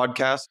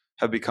 Podcasts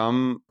have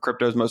become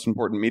crypto's most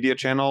important media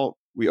channel.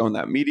 We own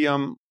that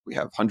medium. We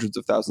have hundreds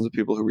of thousands of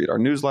people who read our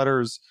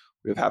newsletters.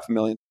 We have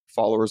 500,000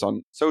 followers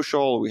on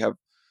social. We have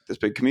this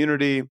big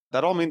community.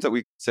 That all means that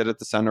we sit at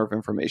the center of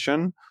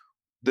information.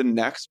 The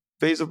next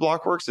phase of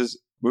Blockworks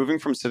is moving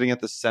from sitting at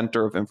the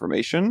center of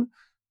information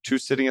to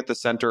sitting at the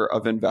center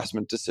of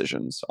investment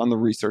decisions on the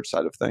research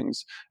side of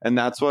things. And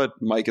that's what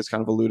Mike is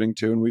kind of alluding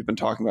to. And we've been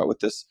talking about with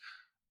this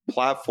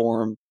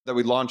platform that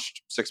we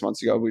launched 6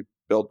 months ago. We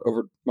built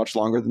over much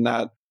longer than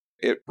that.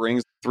 It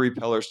brings 3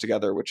 pillars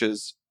together, which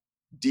is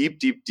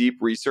deep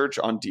research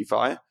on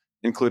DeFi,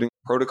 including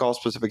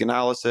protocol-specific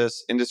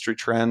analysis, industry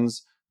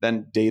trends,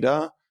 then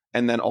data,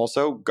 and then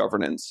also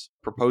governance,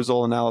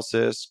 proposal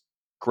analysis,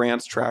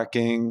 grants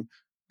tracking,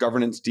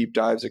 governance deep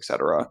dives, et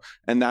cetera.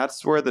 And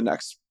that's where the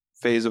next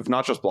phase of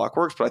not just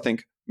Blockworks, but I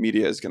think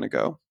media is going to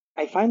go.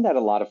 I find that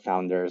a lot of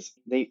founders,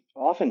 they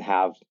often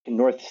have a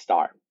North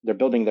Star. They're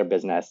building their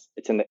business,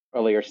 it's in the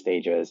earlier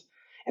stages,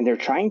 and they're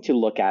trying to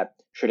look at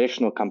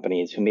traditional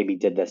companies who maybe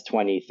did this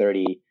 20,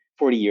 30,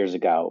 40 years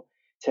ago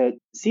to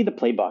see the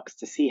playbooks,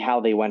 to see how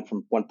they went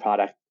from one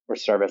product or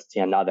service to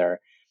another.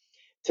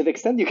 To the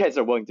extent you guys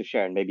are willing to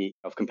share, and maybe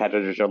if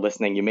competitors are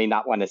listening, you may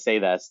not want to say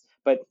this,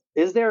 but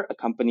is there a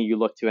company you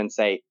look to and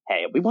say,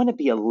 hey, we want to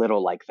be a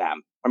little like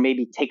them, or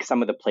maybe take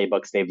some of the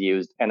playbooks they've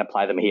used and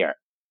apply them here?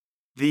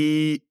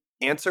 The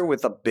answer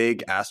with a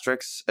big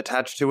asterisk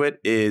attached to it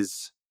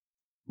is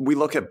we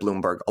look at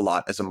Bloomberg a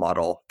lot as a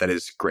model that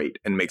is great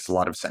and makes a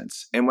lot of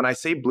sense. And when I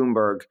say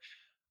Bloomberg,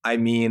 I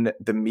mean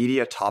the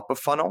media top of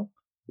funnel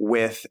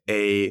with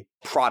a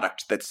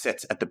product that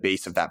sits at the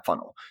base of that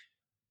funnel.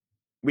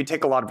 We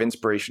take a lot of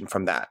inspiration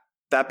from that.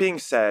 That being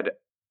said,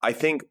 I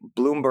think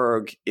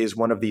Bloomberg is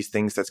one of these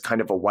things that's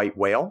kind of a white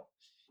whale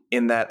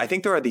in that I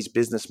think there are these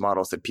business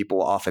models that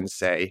people often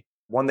say.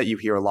 One that you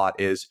hear a lot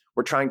is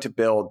we're trying to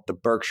build the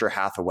Berkshire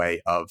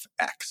Hathaway of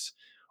X,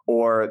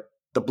 or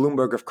the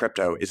Bloomberg of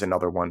crypto is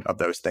another one of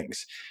those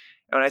things.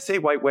 And when I say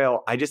white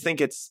whale, I just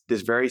think it's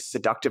this very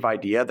seductive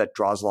idea that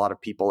draws a lot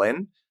of people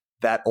in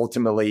that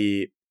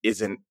ultimately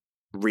isn't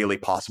really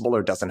possible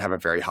or doesn't have a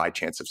very high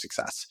chance of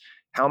success.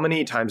 How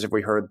many times have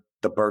we heard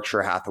the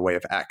Berkshire Hathaway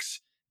of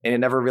X and it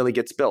never really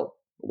gets built?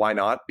 Why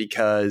not?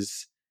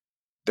 Because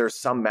there's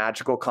some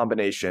magical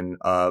combination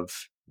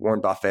of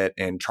Warren Buffett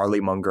and Charlie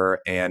Munger,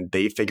 and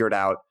they figured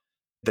out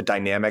the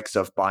dynamics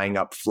of buying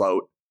up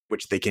float,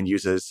 which they can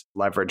use as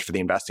leverage for the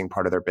investing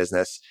part of their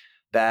business,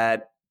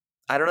 that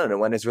I don't know, no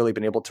one has really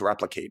been able to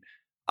replicate.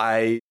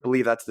 I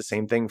believe that's the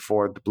same thing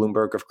for the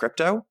Bloomberg of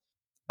crypto.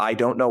 I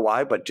don't know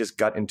why, but just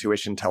gut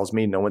intuition tells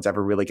me no one's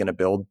ever really going to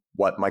build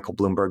what Michael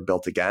Bloomberg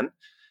built again.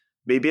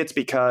 Maybe it's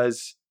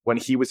because when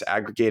he was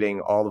aggregating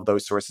all of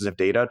those sources of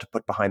data to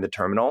put behind the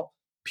terminal,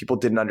 people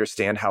didn't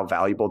understand how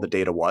valuable the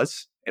data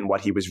was and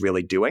what he was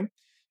really doing.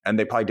 And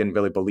they probably didn't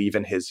really believe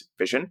in his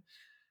vision.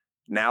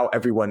 Now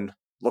everyone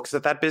looks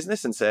at that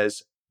business and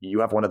says,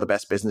 you have one of the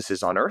best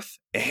businesses on earth.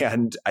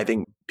 And I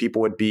think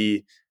people would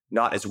be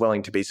not as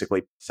willing to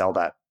basically sell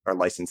that or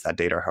license that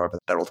data, or however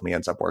that ultimately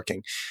ends up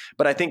working.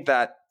 But I think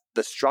that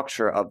the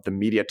structure of the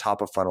media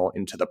top of funnel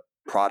into the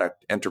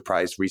product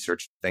enterprise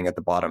research thing at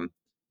the bottom,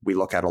 we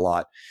look at a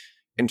lot.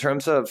 In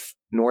terms of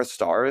North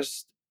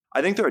Stars,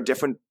 I think there are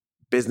different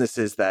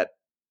businesses that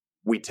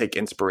we take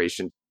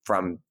inspiration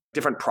from,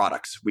 different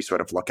products we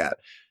sort of look at.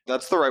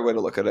 That's the right way to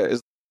look at it,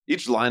 is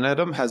each line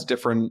item has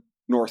different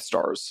North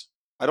Stars.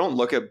 I don't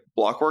look at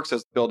Blockworks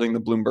as building the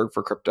Bloomberg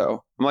for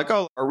crypto. I'm like,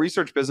 oh, our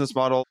research business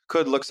model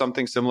could look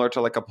something similar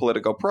to like a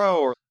Politico Pro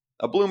or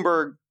a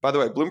Bloomberg. By the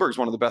way, Bloomberg is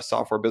one of the best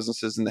software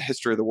businesses in the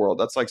history of the world.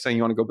 That's like saying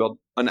you want to go build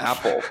an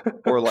Apple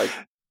or like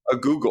a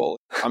Google.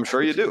 I'm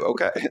sure you do.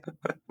 Okay.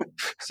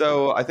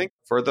 So I think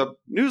for the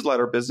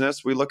newsletter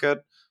business, we look at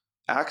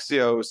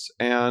Axios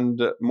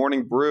and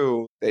Morning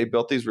Brew. They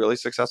built these really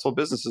successful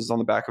businesses on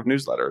the back of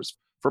newsletters.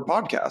 For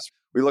podcasts,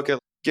 we look at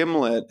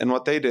Gimlet and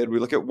what they did. We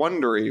look at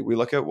Wondery. We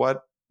look at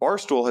what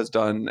Barstool has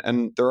done.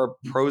 And there are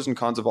pros and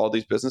cons of all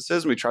these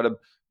businesses. We try to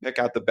pick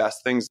out the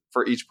best things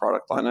for each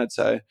product line, I'd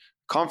say.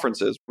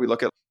 Conferences, we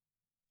look at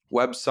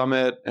Web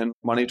Summit and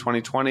Money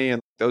 2020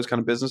 and those kind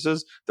of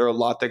businesses. There are a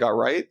lot they got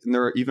right, and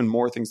there are even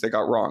more things they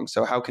got wrong.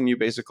 So how can you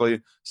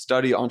basically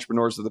study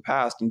entrepreneurs of the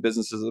past and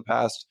businesses of the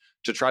past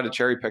to try to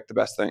cherry pick the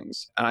best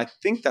things? And I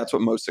think that's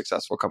what most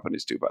successful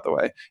companies do, by the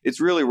way.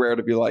 It's really rare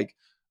to be like,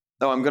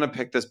 oh, I'm going to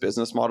pick this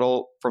business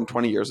model from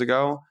 20 years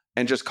ago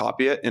and just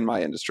copy it in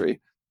my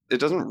industry. It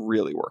doesn't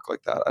really work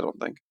like that, I don't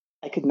think.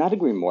 I could not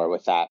agree more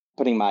with that.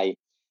 Putting my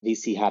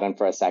VC hat on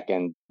for a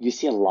second, you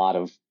see a lot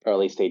of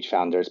early stage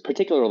founders,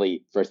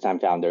 particularly first time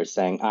founders,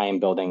 saying, I am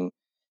building,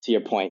 to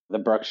your point, the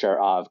Berkshire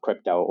of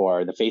crypto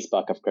or the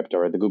Facebook of crypto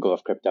or the Google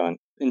of crypto, and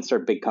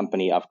insert big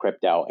company of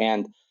crypto.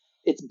 And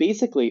it's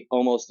basically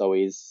almost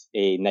always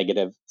a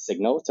negative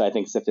signal to, I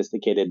think,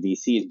 sophisticated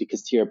VCs,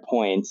 because to your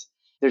point,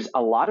 there's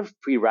a lot of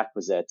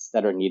prerequisites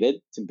that are needed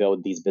to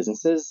build these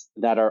businesses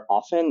that are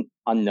often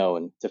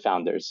unknown to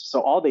founders.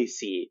 So all they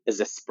see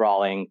is a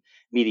sprawling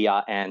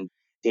media and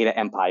data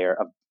empire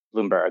of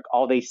Bloomberg.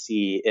 All they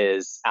see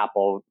is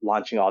Apple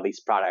launching all these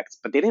products,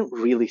 but they didn't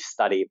really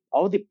study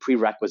all the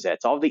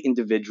prerequisites, all the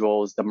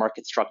individuals, the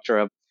market structure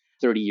of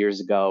 30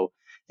 years ago,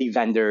 the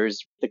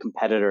vendors, the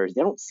competitors.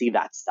 They don't see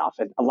that stuff.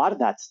 And a lot of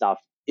that stuff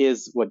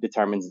is what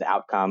determines the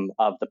outcome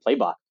of the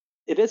playbook.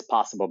 It is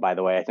possible, by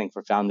the way, I think,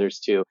 for founders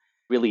to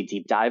really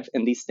deep dive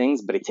in these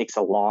things, but it takes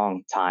a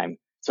long time.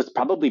 So it's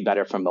probably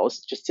better for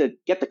most just to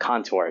get the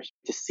contours,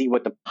 to see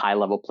what the high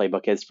level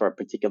playbook is for a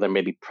particular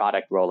maybe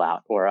product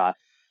rollout or a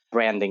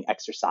branding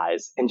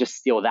exercise, and just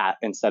steal that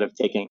instead of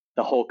taking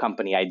the whole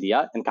company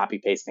idea and copy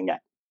pasting it.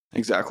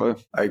 Exactly.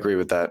 I agree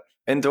with that.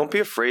 And don't be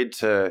afraid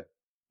to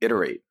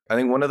iterate. I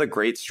think one of the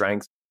great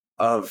strengths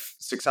of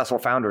successful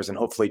founders, and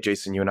hopefully,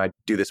 Jason, you and I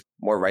do this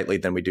more rightly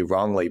than we do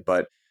wrongly,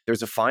 but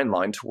there's a fine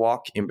line to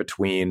walk in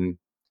between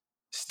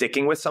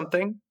sticking with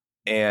something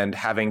and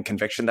having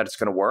conviction that it's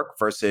going to work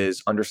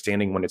versus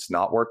understanding when it's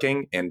not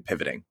working and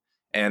pivoting.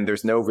 and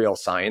there's no real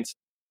science.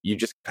 You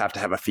just have to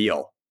have a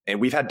feel. And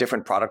we've had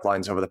different product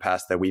lines over the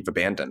past that we've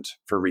abandoned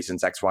for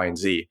reasons X, Y, and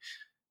Z.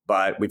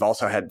 But we've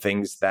also had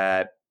things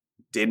that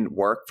didn't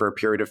work for a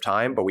period of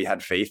time, but we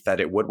had faith that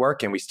it would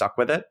work and we stuck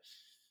with it.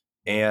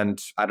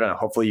 And I don't know,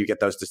 hopefully you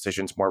get those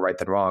decisions more right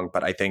than wrong.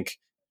 But I think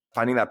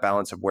finding that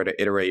balance of where to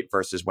iterate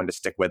versus when to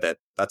stick with it,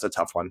 that's a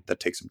tough one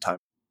that takes some time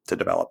to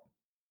develop.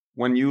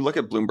 When you look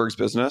at Bloomberg's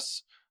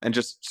business and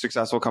just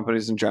successful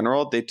companies in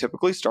general, they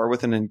typically start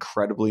with an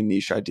incredibly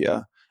niche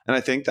idea. And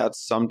I think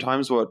that's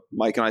sometimes what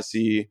Mike and I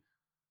see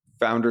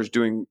founders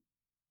doing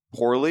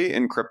poorly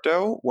in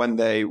crypto when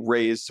they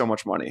raise so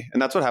much money.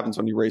 And that's what happens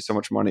when you raise so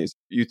much money. Is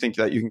you think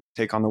that you can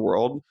take on the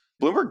world.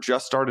 Bloomberg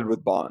just started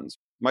with bonds.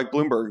 Mike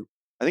Bloomberg,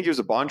 I think he was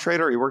a bond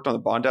trader. He worked on the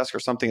bond desk or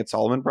something at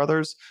Salomon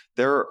Brothers.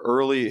 Their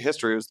early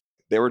history was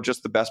they were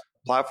just the best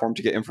platform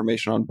to get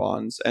information on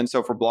bonds. And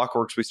so for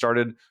Blockworks, we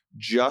started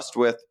just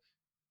with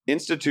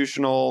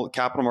institutional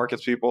capital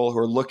markets people who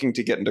are looking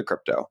to get into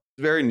crypto.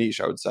 Very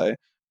niche, I would say.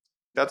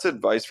 That's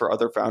advice for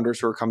other founders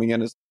who are coming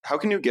in is how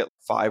can you get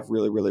 5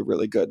 really, really,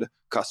 really good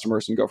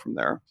customers and go from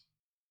there?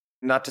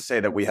 Not to say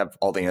that we have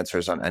all the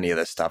answers on any of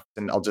this stuff.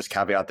 And I'll just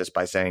caveat this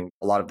by saying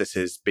a lot of this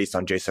is based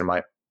on Jason and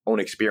my own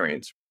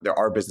experience. There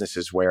are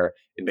businesses where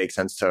it makes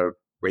sense to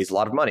raise a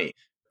lot of money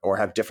or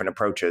have different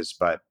approaches.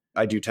 But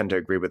I do tend to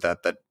agree with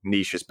that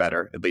niche is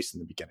better, at least in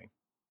the beginning.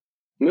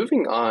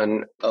 Moving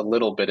on a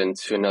little bit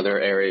into another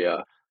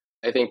area,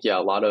 I think,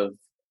 a lot of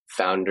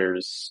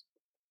founders,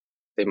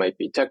 they might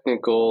be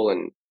technical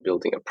and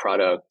building a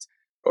product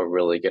or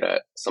really good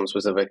at some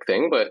specific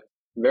thing, but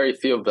very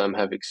few of them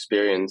have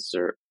experience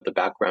or the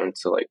background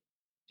to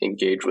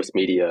engage with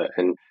media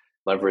and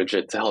leverage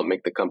it to help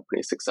make the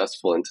company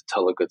successful and to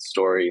tell a good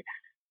story.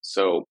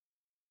 So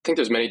I think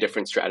there's many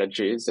different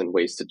strategies and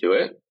ways to do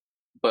it.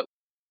 But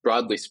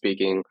broadly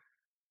speaking,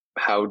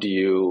 how do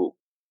you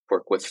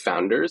work with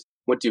founders?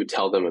 What do you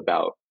tell them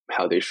about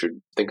how they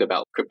should think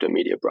about crypto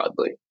media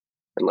broadly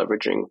and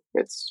leveraging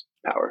its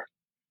power?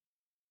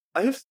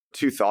 I have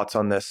 2 thoughts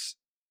on this.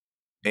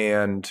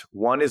 And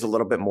one is a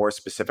little bit more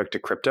specific to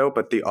crypto,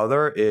 but the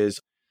other is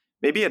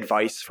maybe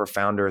advice for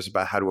founders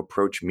about how to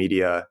approach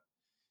media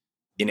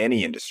in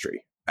any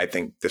industry. I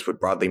think this would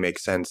broadly make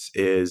sense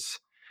is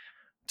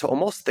to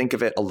almost think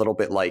of it a little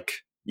bit like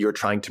you're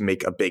trying to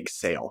make a big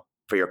sale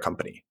for your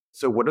company.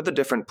 So what are the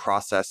different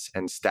process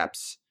and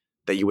steps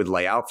that you would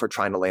lay out for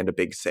trying to land a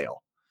big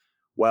sale?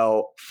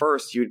 Well,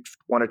 first, you'd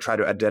want to try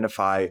to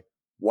identify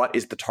what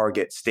is the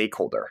target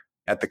stakeholder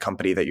at the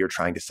company that you're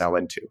trying to sell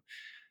into.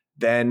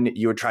 Then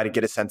you would try to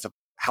get a sense of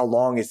how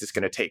long is this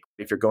going to take?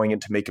 If you're going in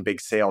to make a big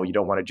sale, you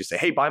don't want to just say,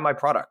 hey, buy my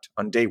product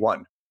on day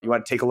one. You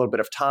want to take a little bit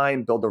of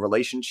time, build a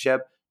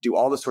relationship, do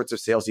all the sorts of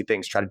salesy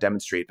things, try to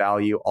demonstrate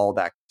value, all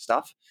that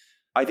stuff.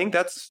 I think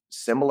that's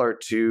similar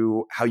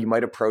to how you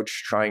might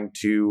approach trying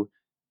to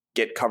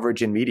get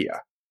coverage in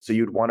media. So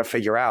you'd want to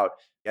figure out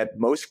at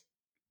most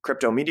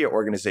crypto media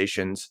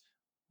organizations,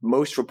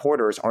 most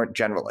reporters aren't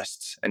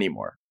generalists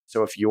anymore.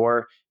 So if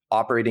you're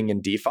operating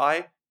in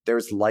DeFi,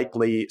 there's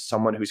likely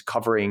someone who's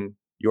covering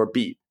your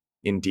beat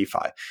in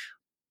DeFi.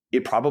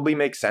 It probably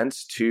makes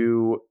sense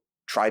to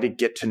try to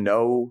get to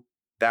know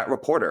that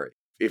reporter.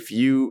 If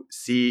you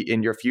see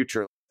in your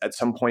future, at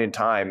some point in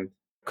time,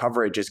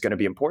 coverage is going to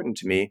be important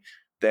to me,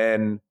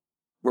 then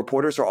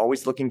reporters are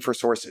always looking for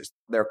sources.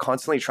 They're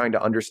constantly trying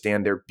to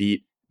understand their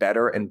beat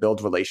better and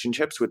build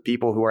relationships with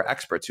people who are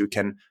experts who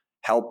can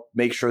help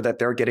make sure that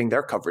they're getting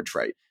their coverage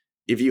right.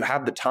 If you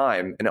have the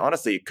time, and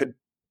honestly, it could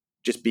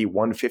just be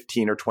one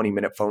 15 or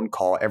 20-minute phone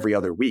call every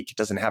other week. It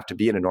doesn't have to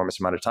be an enormous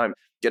amount of time.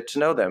 Get to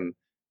know them,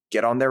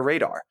 get on their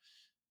radar.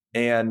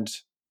 And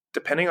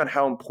depending on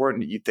how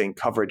important you think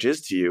coverage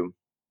is to you,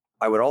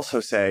 I would also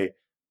say,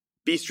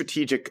 be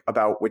strategic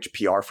about which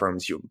PR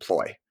firms you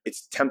employ.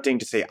 It's tempting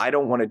to say, I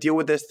don't want to deal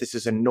with this. This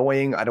is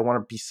annoying. I don't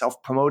want to be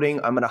self-promoting.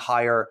 I'm going to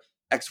hire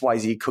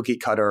XYZ cookie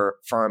cutter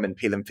firm and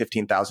pay them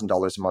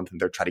 $15,000 a month and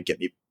they're trying to get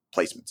me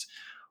placements.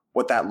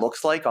 What that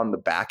looks like on the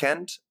back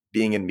end,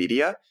 being in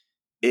media,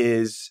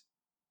 is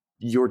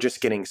you're just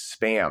getting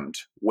spammed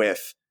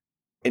with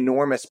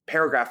enormous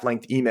paragraph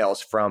length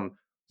emails from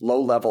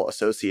low-level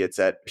associates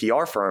at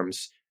PR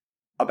firms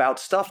about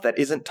stuff that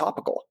isn't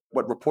topical.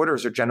 What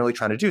reporters are generally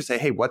trying to do is say,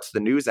 hey, what's the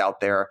news out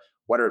there?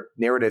 What are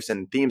narratives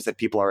and themes that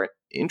people are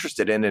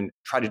interested in? And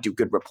try to do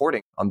good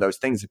reporting on those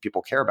things that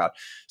people care about.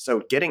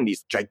 So getting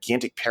these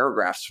gigantic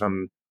paragraphs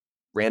from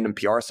random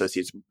PR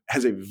associates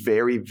has a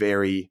very,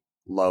 very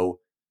low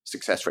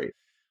success rate.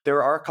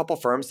 There are a couple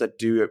firms that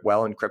do it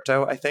well in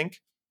crypto, I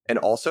think. And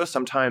also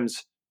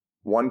sometimes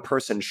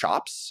one-person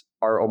shops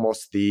are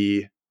almost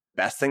the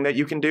best thing that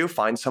you can do.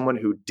 Find someone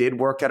who did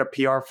work at a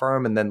PR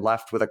firm and then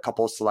left with a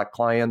couple of select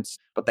clients,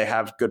 but they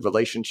have good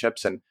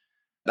relationships. And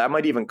that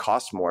might even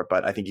cost more,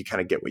 but I think you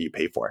kind of get what you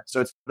pay for. So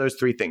it's those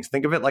 3 things.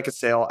 Think of it like a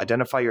sale,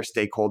 identify your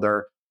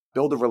stakeholder,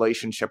 build a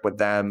relationship with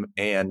them,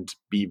 and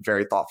be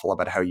very thoughtful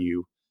about how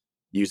you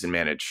use and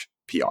manage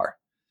PR.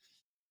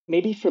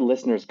 Maybe for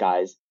listeners,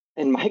 guys,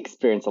 in my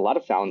experience, a lot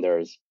of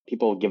founders,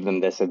 people give them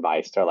this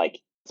advice. They're like,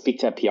 speak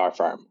to a PR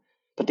firm.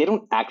 but they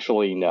don't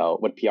actually know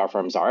what PR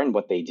firms are and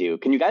what they do.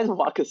 Can you guys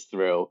walk us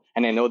through?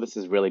 And I know this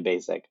is really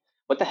basic.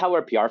 What the hell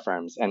are PR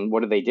firms and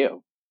what do they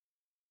do?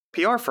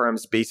 PR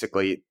firms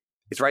basically,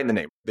 it's right in the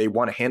name. They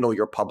want to handle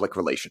your public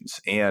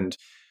relations. And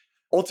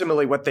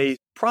ultimately, what they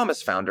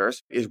promise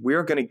founders is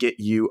we're going to get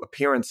you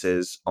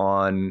appearances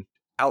on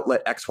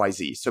outlet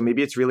XYZ. So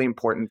maybe it's really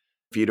important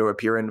for you to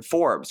appear in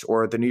Forbes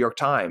or the New York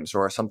Times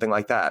or something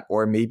like that.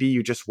 Or maybe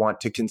you just want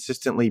to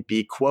consistently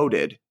be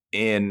quoted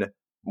in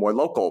more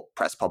local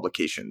press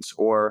publications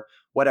or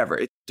whatever.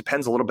 It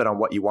depends a little bit on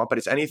what you want, but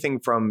it's anything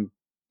from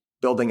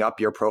building up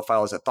your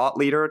profile as a thought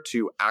leader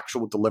to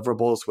actual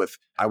deliverables with,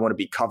 I want to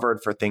be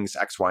covered for things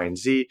X, Y, and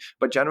Z.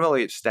 But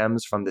generally, it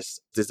stems from this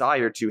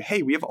desire to,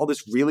 hey, we have all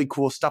this really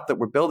cool stuff that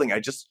we're building.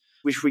 I just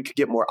wish we could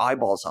get more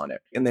eyeballs on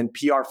it. And then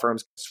PR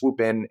firms swoop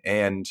in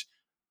and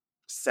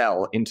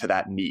sell into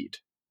that need,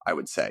 I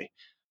would say.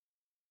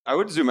 I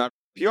would zoom out.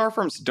 PR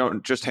firms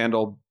don't just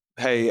handle,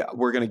 hey,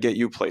 we're going to get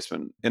you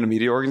placement in a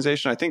media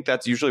organization. I think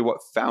that's usually what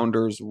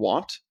founders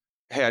want.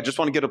 Hey, I just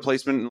want to get a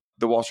placement in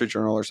the Wall Street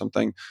Journal or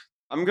something.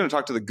 I'm going to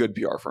talk to the good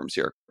PR firms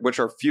here, which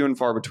are few and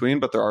far between,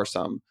 but there are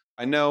some.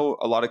 I know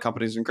a lot of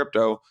companies in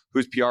crypto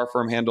whose PR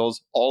firm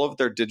handles all of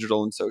their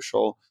digital and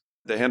social.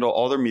 They handle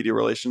all their media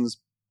relations.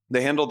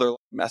 They handle their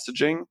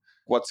messaging,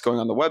 what's going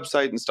on the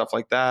website and stuff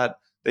like that.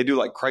 They do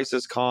like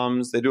crisis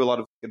comms. They do a lot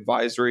of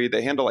advisory.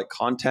 They handle like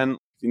content.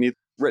 If you need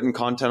written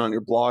content on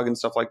your blog and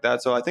stuff like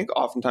that. So I think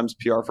oftentimes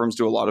PR firms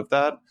do a lot of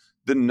that.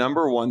 The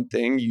number one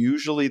thing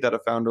usually that a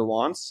founder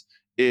wants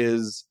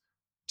is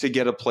to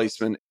get a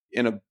placement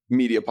in a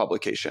media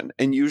publication.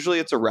 And usually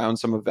it's around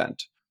some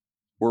event.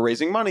 We're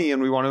raising money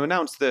and we want to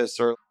announce this,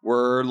 or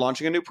we're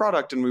launching a new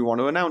product and we want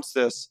to announce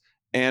this.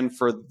 And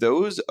for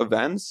those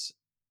events,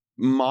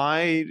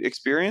 my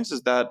experience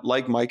is that,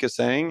 like Mike is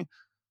saying,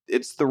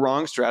 it's the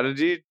wrong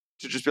strategy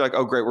to just be like,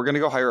 oh, great, we're going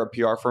to go hire a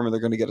PR firm and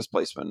they're going to get us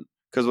placement.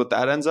 Because what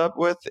that ends up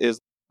with is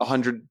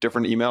 100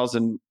 different emails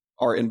in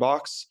our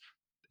inbox,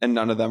 and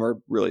none of them are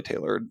really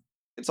tailored.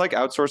 It's like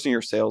outsourcing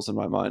your sales in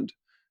my mind.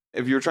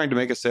 If you're trying to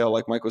make a sale,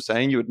 like Mike was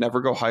saying, you would never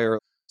go hire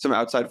some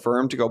outside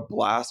firm to go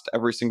blast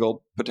every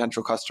single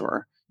potential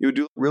customer. You would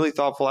do really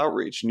thoughtful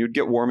outreach and you'd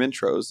get warm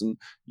intros and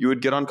you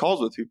would get on calls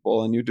with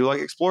people and you'd do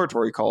like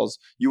exploratory calls.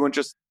 You wouldn't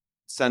just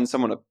send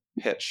someone a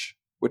pitch,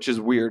 which is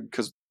weird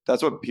because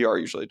that's what PR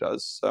usually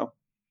does. So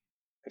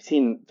I've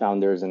seen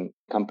founders and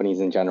companies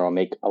in general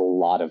make a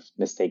lot of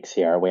mistakes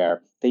here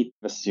where they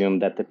assume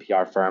that the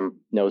PR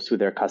firm knows who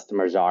their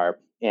customers are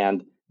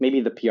and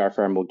maybe the PR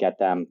firm will get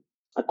them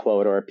a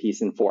quote or a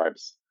piece in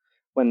Forbes.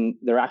 When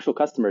their actual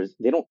customers,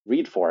 they don't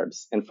read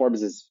Forbes. And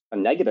Forbes is a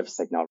negative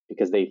signal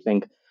because they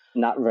think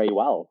not very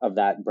well of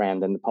that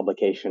brand and the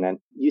publication. And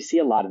you see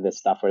a lot of this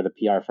stuff where the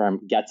PR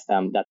firm gets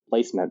them that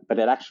placement, but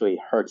it actually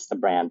hurts the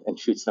brand and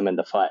shoots them in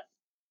the foot.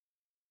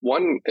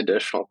 One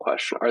additional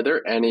question. Are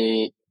there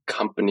any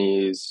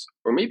companies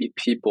or maybe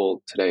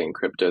people today in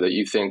crypto that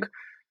you think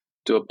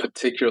do a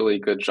particularly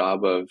good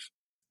job of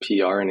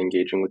PR and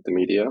engaging with the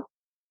media?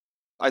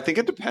 I think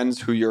it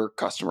depends who your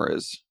customer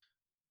is.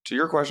 To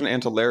your question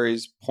and to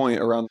Larry's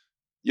point around,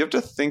 you have to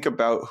think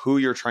about who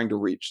you're trying to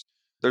reach.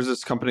 There's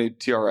this company,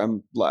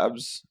 TRM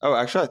Labs. Oh,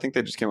 actually, I think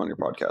they just came on your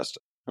podcast.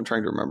 I'm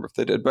trying to remember if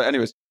they did. But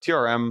anyways,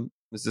 TRM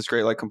is this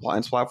great like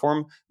compliance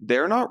platform.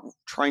 They're not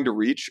trying to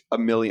reach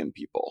 1 million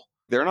people.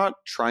 They're not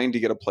trying to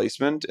get a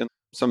placement in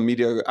some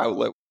media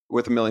outlet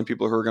with 1 million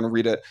people who are going to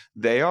read it.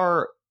 They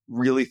are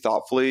really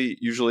thoughtfully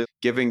usually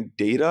giving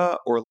data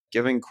or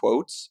giving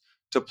quotes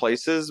to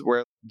places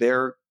where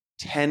their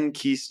 10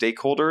 key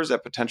stakeholders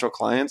at potential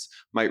clients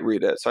might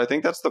read it. So I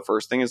think that's the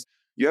first thing is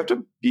you have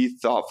to be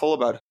thoughtful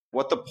about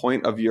what the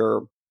point of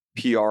your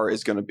PR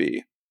is going to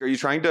be. Are you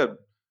trying to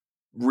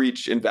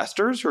reach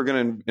investors who are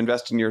going to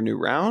invest in your new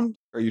round?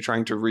 Are you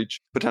trying to reach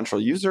potential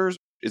users?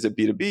 Is it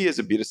B2B? Is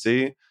it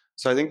B2C?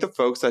 So I think the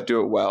folks that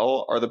do it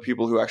well are the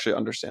people who actually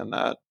understand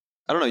that.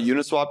 I don't know,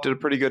 Uniswap did a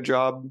pretty good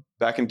job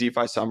back in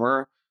DeFi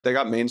summer. They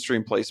got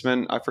mainstream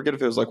placement. I forget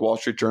if it was like Wall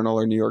Street Journal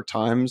or New York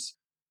Times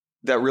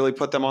that really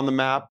put them on the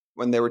map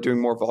when they were doing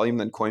more volume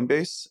than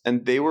Coinbase.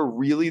 And they were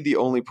really the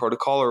only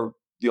protocol or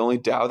the only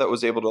DAO that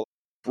was able to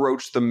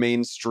broach the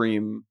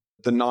mainstream,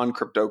 the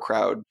non-crypto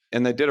crowd.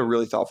 And they did a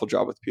really thoughtful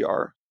job with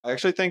PR. I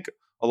actually think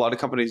a lot of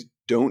companies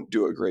don't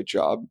do a great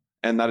job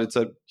and that it's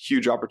a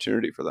huge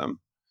opportunity for them.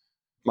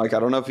 Mike, I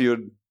don't know if you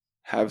would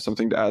have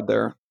something to add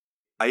there.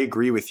 I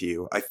agree with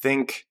you. I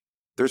think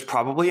there's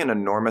probably an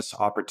enormous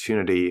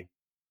opportunity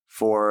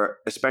for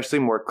especially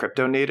more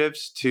crypto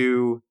natives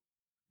to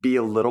be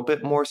a little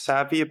bit more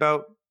savvy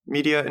about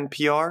media and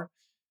PR.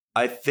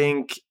 I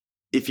think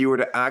if you were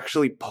to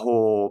actually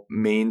poll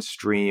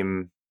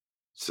mainstream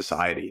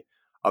society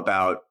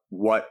about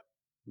what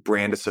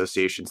brand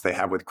associations they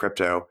have with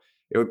crypto,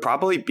 it would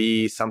probably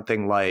be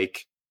something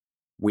like,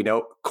 we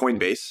know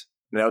Coinbase,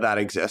 know that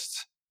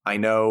exists. I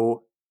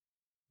know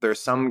there's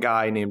some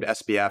guy named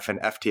SBF and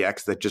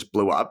FTX that just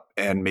blew up,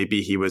 and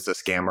maybe he was a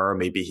scammer, or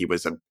maybe he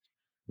was a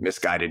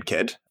misguided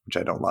kid, which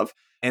I don't love.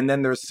 And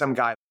then there's some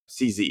guy,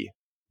 CZ.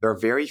 There are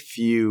very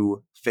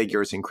few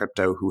figures in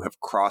crypto who have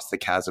crossed the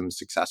chasm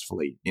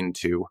successfully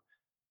into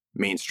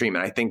mainstream.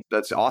 And I think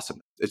that's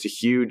awesome. It's a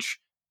huge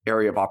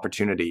area of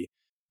opportunity.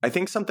 I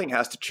think something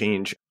has to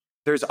change.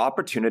 There's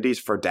opportunities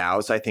for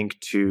DAOs, I think,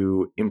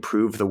 to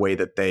improve the way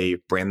that they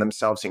brand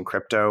themselves in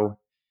crypto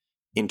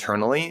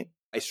internally.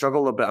 I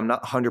struggle a little bit. I'm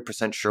not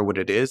 100% sure what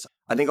it is.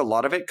 I think a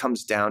lot of it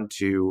comes down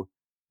to,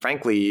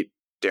 frankly,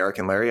 Derek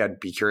and Larry, I'd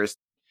be curious.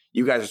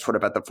 You guys are sort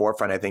of at the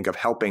forefront, I think, of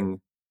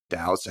helping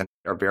DAOs and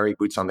are very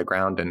boots on the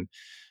ground and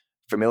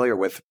familiar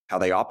with how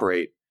they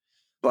operate.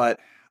 But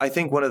I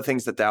think one of the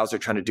things that DAOs are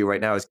trying to do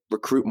right now is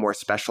recruit more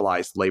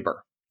specialized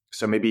labor.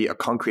 So maybe a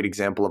concrete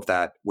example of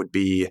that would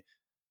be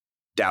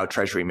DAO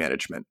treasury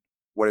management.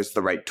 What is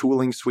the right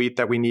tooling suite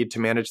that we need to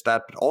manage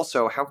that? But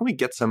also, how can we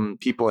get some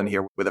people in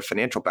here with a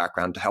financial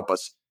background to help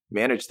us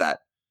manage that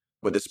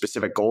with a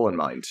specific goal in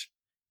mind?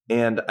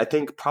 And I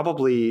think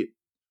probably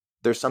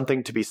there's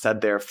something to be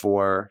said there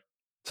for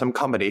some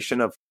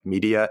combination of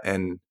media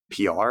and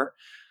PR.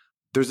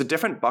 There's a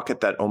different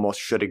bucket that almost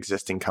should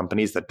exist in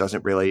companies that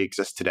doesn't really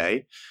exist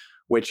today,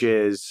 which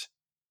is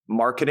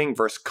marketing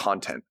versus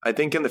content. I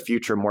think in the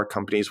future, more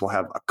companies will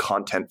have a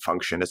content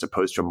function as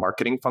opposed to a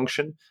marketing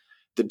function.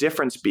 The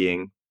difference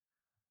being,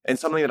 and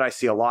something that I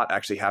see a lot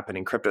actually happen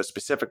in crypto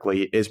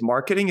specifically, is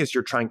marketing is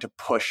you're trying to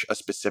push a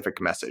specific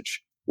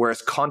message.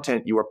 Whereas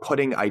content, you are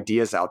putting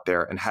ideas out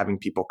there and having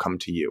people come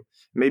to you.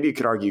 Maybe you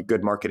could argue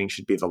good marketing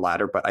should be the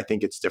latter, but I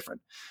think it's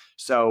different.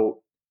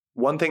 So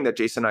one thing that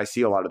Jason and I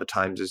see a lot of the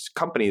times is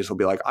companies will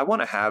be like, I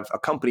want to have a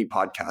company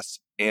podcast,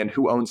 and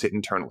who owns it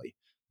internally?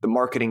 The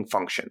marketing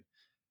function.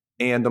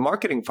 And the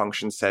marketing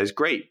function says,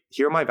 great,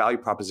 here are my value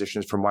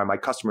propositions from why my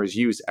customers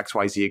use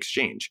XYZ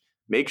exchange.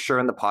 Make sure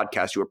in the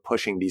podcast you are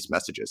pushing these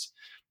messages.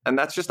 And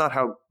that's just not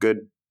how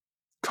good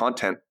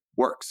content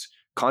works.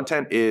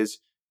 Content is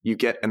you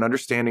get an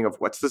understanding of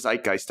what's the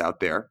zeitgeist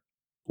out there.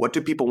 What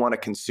do people want to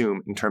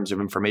consume in terms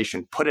of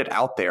information? Put it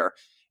out there.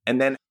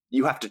 And then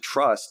you have to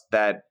trust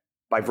that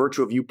by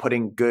virtue of you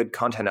putting good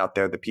content out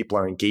there that people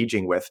are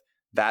engaging with,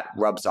 that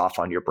rubs off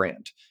on your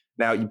brand.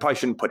 Now, you probably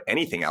shouldn't put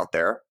anything out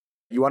there.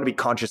 You want to be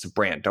conscious of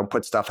brand. Don't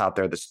put stuff out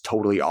there that's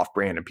totally off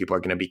brand and people are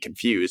going to be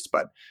confused.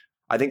 But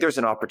I think there's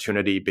an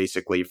opportunity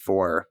basically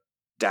for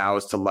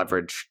DAOs to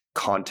leverage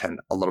content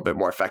a little bit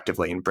more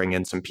effectively and bring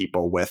in some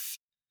people with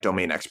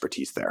domain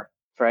expertise there.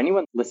 For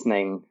anyone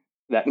listening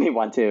that may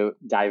want to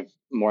dive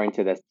more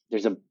into this,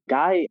 there's a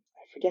guy,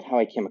 I forget how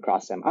I came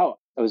across him. Oh,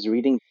 I was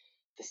reading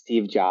the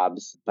Steve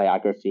Jobs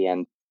biography,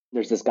 and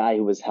there's this guy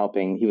who was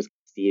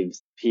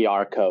Steve's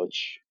PR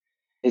coach.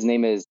 His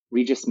name is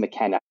Regis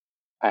McKenna.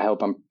 I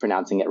hope I'm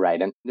pronouncing it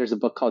right. And there's a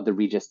book called The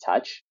Regis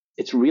Touch.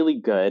 It's really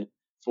good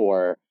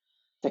for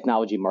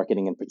technology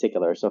marketing in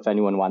particular. So if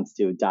anyone wants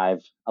to dive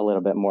a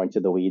little bit more into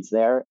the weeds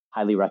there,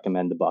 highly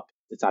recommend the book.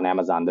 It's on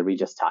Amazon, The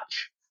Regis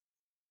Touch.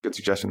 Good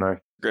suggestion, Larry.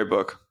 Great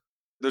book.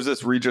 There's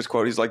this Regis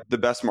quote. He's like, the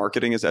best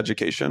marketing is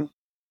education.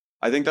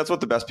 I think that's what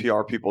the best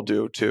PR people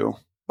do too.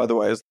 By the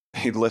way, is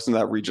hey, listen to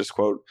that Regis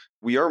quote.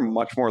 We are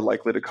much more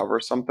likely to cover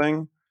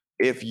something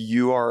if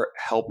you are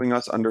helping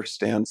us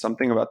understand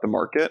something about the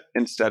market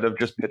instead of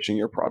just pitching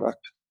your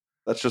product.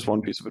 That's just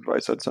one piece of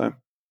advice I'd say.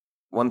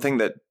 One thing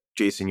that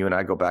Jason, you and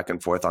I go back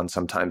and forth on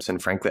sometimes,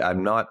 and frankly,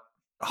 I'm not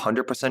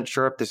 100%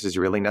 sure if this is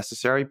really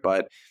necessary,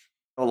 but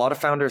a lot of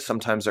founders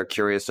sometimes are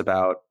curious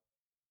about,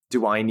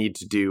 do I need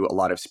to do a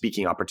lot of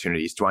speaking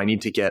opportunities? Do I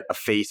need to get a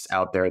face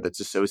out there that's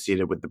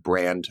associated with the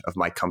brand of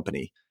my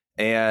company?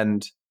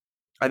 And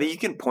I think you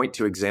can point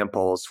to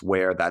examples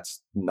where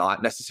that's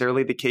not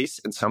necessarily the case.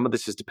 And some of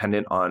this is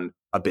dependent on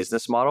a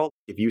business model.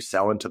 If you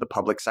sell into the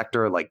public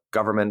sector, like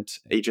government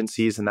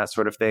agencies and that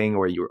sort of thing,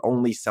 or you're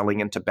only selling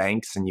into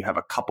banks and you have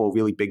a couple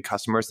really big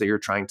customers that you're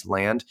trying to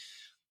land,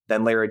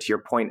 then Larry, to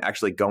your point,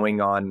 actually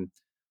going on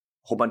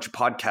a whole bunch of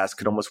podcasts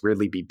could almost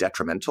weirdly be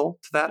detrimental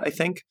to that, I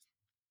think.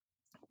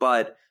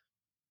 But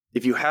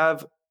if you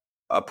have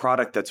a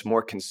product that's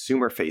more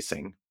consumer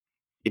facing,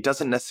 it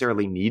doesn't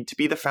necessarily need to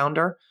be the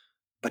founder,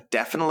 but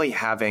definitely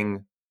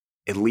having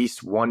at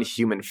least one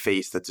human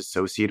face that's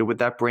associated with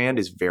that brand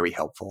is very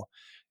helpful.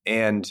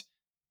 And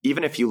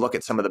even if you look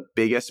at some of the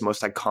biggest,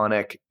 most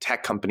iconic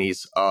tech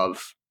companies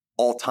of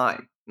all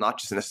time, not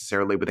just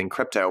necessarily within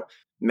crypto,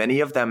 many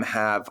of them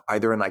have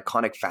either an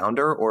iconic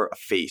founder or a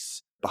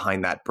face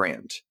behind that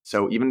brand.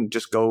 So even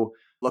just go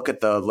look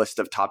at the list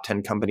of top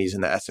 10 companies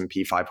in the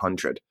S&P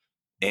 500,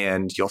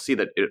 and you'll see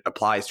that it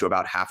applies to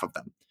about half of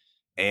them.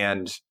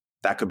 And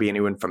that could be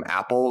anyone from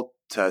Apple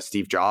to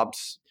Steve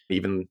Jobs,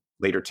 even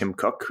later Tim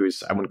Cook,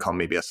 who's, I wouldn't call him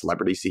maybe a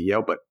celebrity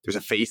CEO, but there's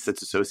a face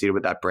that's associated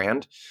with that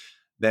brand.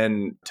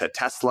 Then to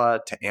Tesla,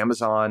 to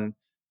Amazon,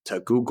 to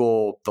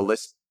Google, the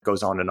list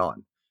goes on and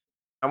on.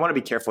 I want to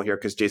be careful here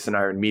because Jason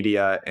and I are in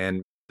media,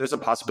 and there's a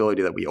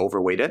possibility that we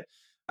overweight it.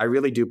 I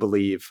really do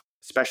believe,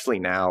 especially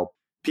now,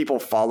 people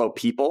follow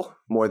people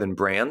more than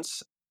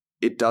brands.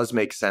 It does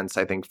make sense,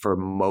 I think, for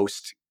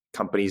most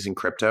companies in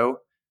crypto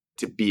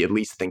to be at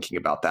least thinking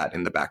about that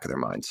in the back of their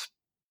minds.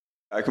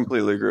 I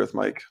completely agree with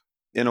Mike.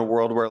 In a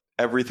world where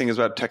everything is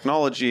about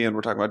technology and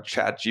we're talking about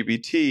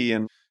ChatGPT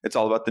and it's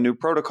all about the new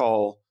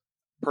protocol,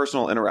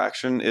 personal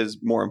interaction is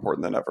more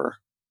important than ever.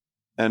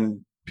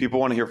 And people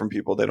want to hear from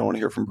people. They don't want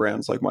to hear from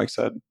brands, like Mike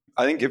said.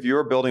 I think if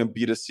you're building a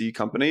B2C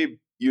company,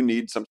 you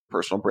need some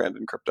personal brand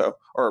in crypto,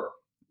 or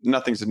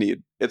nothing's a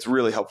need. It's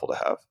really helpful to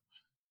have.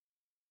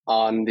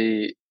 On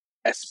the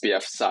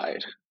SBF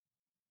side,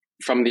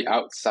 from the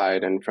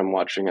outside and from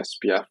watching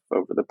SBF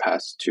over the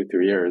past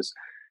 2-3 years,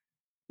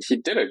 he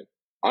did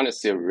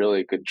honestly a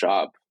really good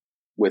job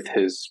with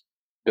his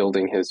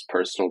building his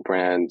personal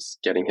brands,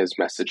 getting his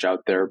message out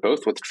there,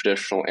 both with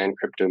traditional and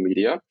crypto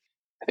media.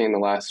 I think in the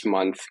last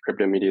month,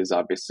 crypto media has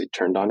obviously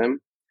turned on him.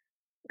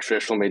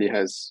 Traditional media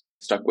has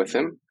stuck with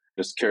him.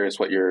 Just curious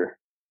what your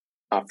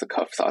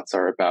off-the-cuff thoughts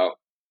are about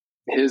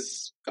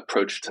his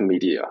approach to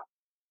media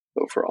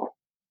overall.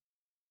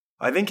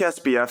 I think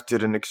SBF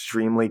did an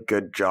extremely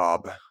good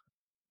job.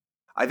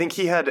 I think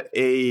he had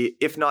a,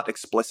 if not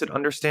explicit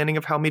understanding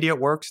of how media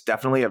works,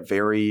 definitely a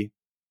very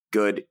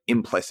good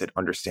implicit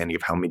understanding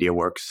of how media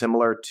works,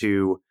 similar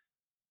to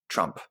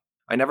Trump.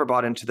 I never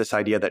bought into this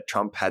idea that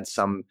Trump had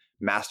some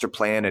master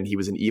plan and he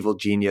was an evil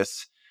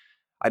genius.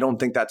 I don't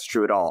think that's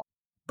true at all.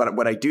 But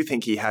what I do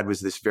think he had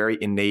was this very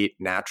innate,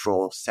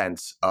 natural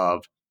sense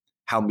of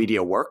how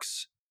media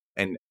works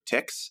and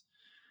ticks,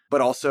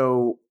 but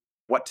also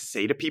what to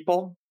say to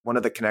people. One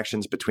of the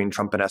connections between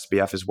Trump and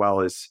SBF as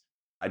well is,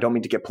 I don't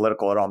mean to get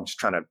political at all, I'm just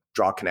trying to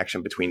draw a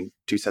connection between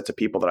two sets of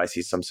people that I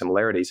see some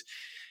similarities.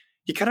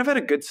 He kind of had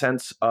a good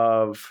sense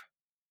of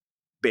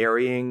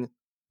burying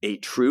a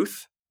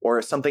truth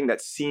or something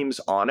that seems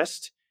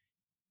honest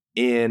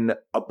in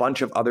a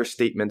bunch of other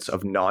statements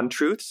of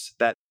non-truths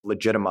that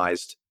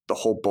legitimized the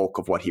whole bulk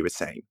of what he was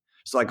saying.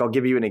 So like, I'll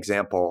give you an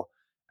example.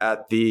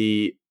 At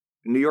the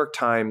New York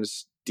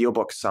Times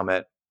DealBook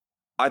Summit,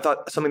 I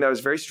thought something that was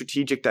very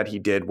strategic that he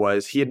did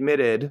was he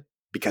admitted,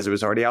 because it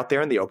was already out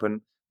there in the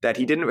open, that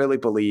he didn't really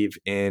believe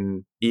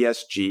in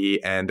ESG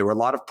and there were a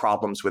lot of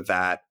problems with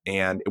that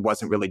and it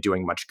wasn't really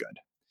doing much good.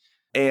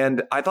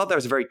 And I thought that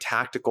was a very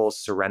tactical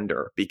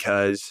surrender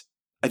because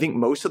I think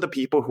most of the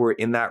people who are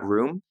in that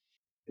room,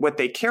 what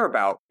they care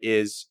about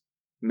is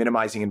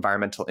minimizing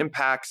environmental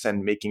impacts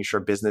and making sure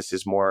business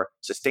is more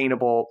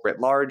sustainable writ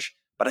large.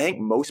 But I think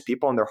most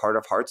people in their heart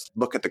of hearts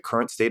look at the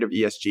current state of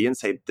ESG and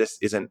say, this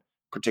isn't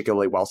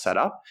particularly well set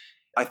up.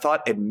 I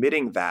thought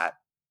admitting that,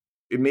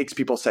 it makes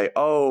people say,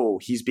 oh,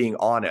 he's being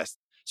honest.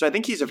 So I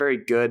think he's a very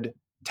good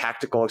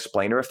tactical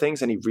explainer of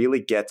things, and he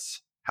really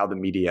gets how the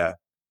media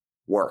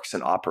works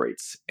and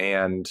operates.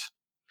 And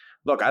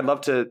look, I'd love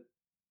to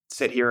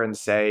sit here and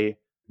say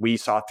we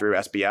saw through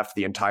SBF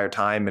the entire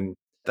time, and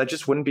that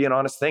just wouldn't be an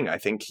honest thing. I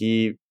think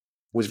he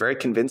was very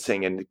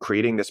convincing in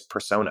creating this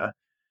persona.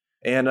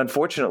 And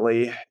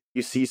unfortunately,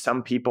 you see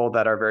some people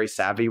that are very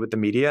savvy with the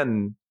media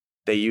and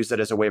they use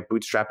it as a way of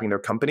bootstrapping their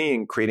company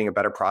and creating a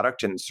better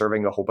product and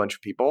serving a whole bunch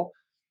of people.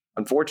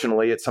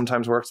 Unfortunately, it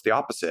sometimes works the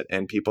opposite.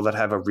 And people that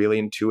have a really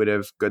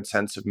intuitive, good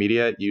sense of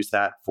media use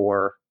that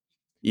for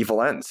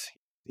evil ends.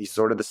 He's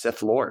sort of the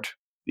Sith Lord.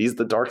 He's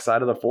the dark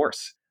side of the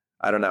Force.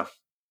 I don't know.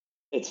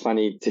 It's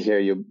funny to hear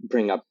you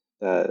bring up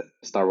the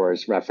Star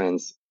Wars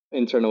reference.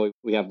 Internally,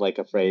 we have like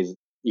a phrase,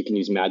 you can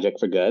use magic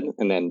for good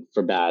and then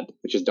for bad,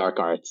 which is dark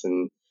arts.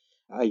 And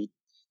I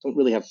don't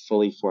really have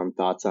fully formed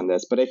thoughts on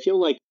this, but I feel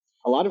like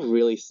a lot of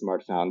really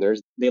smart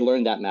founders, they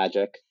learn that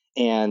magic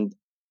and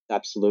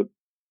absolute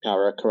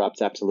power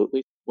corrupts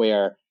absolutely,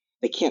 where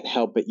they can't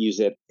help but use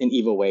it in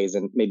evil ways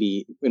and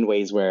maybe in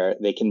ways where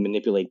they can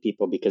manipulate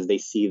people because they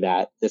see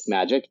that this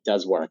magic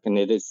does work and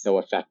it is so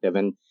effective.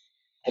 And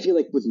I feel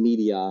like with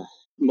media,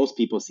 most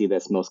people see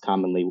this most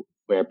commonly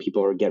where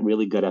people get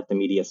really good at the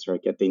media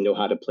circuit. They know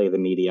how to play the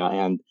media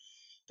and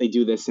they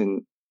do this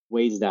in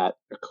ways that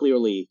are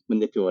clearly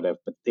manipulative,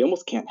 but they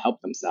almost can't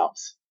help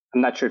themselves. I'm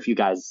not sure if you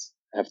guys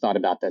have thought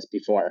about this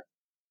before.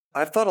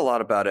 I've thought a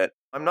lot about it.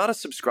 I'm not a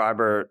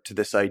subscriber to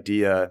this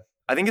idea.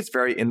 I think it's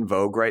very in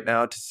vogue right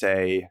now to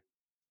say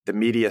the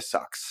media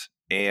sucks.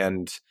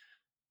 And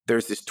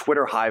there's this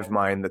Twitter hive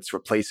mind that's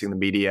replacing the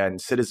media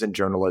and citizen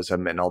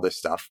journalism and all this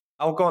stuff.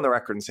 I'll go on the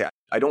record and say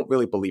I don't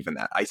really believe in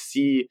that. I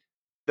see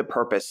the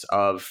purpose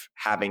of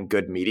having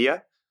good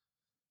media.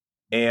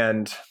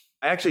 And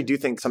I actually do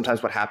think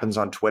sometimes what happens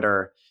on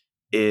Twitter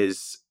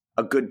is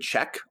a good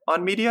check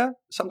on media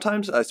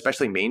sometimes,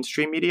 especially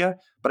mainstream media,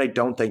 but I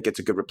don't think it's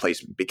a good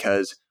replacement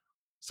because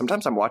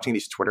sometimes I'm watching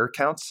these Twitter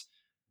accounts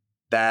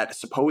that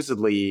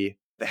supposedly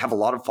they have a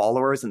lot of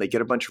followers and they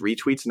get a bunch of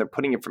retweets and they're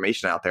putting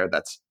information out there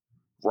that's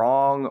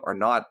wrong or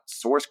not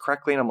sourced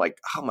correctly. And I'm like,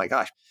 oh my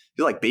gosh,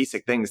 these are like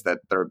basic things that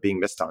are being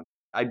missed on.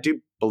 I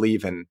do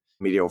believe in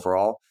media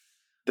overall.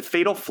 The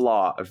fatal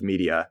flaw of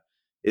media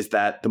is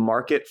that the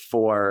market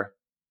for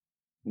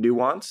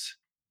nuance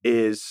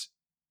is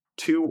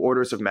 2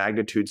 orders of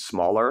magnitude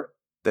smaller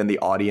than the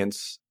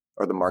audience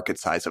or the market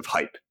size of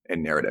hype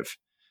and narrative.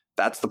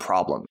 That's the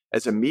problem.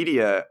 As a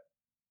media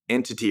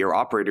entity or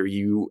operator,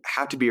 you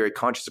have to be very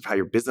conscious of how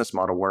your business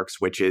model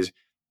works, which is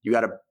you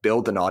got to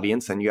build an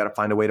audience and you got to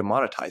find a way to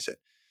monetize it.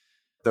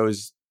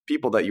 Those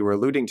people that you were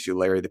alluding to,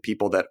 Larry, the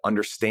people that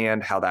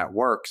understand how that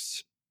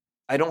works,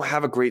 I don't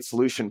have a great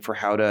solution for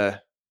how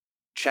to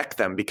check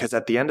them, because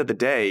at the end of the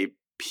day,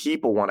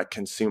 people want to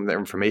consume their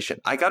information.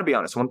 I got to be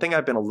honest, one thing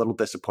I've been a little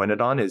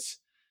disappointed on is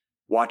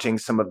watching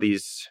some of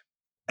these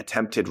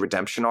attempted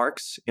redemption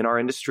arcs in our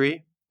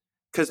industry,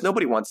 because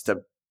nobody wants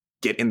to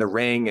get in the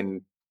ring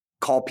and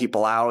call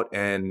people out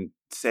and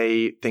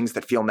say things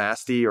that feel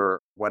nasty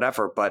or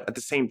whatever. But at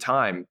the same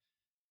time,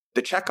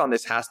 the check on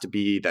this has to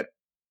be that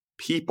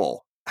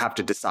people have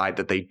to decide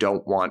that they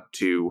don't want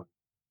to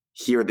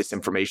hear this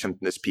information from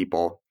this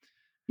people.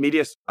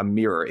 Media is a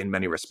mirror in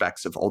many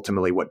respects of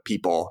ultimately what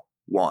people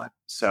want.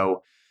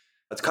 So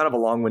that's kind of a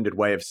long-winded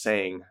way of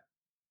saying,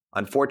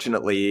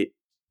 unfortunately,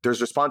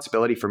 there's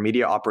responsibility for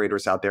media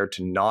operators out there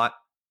to not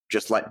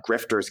just let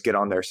grifters get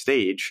on their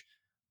stage,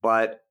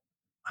 but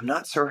I'm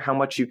not sure how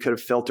much you could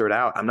have filtered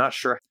out. I'm not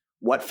sure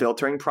what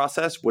filtering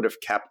process would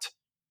have kept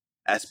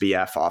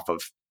SBF off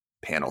of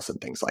panels and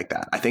things like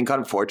that. I think,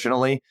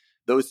 unfortunately,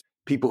 those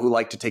people who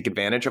like to take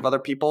advantage of other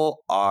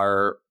people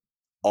are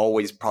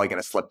always probably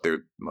going to slip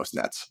through most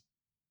nets.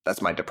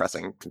 That's my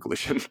depressing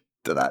conclusion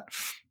to that.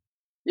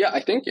 Yeah,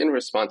 I think in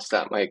response to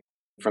that, Mike,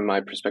 from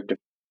my perspective,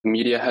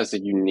 media has a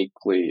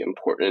uniquely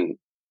important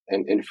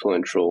and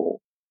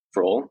influential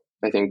role.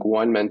 I think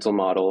one mental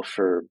model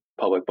for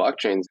public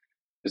blockchains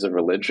is a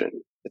religion.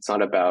 It's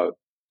not about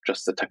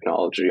just the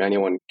technology.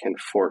 Anyone can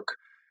fork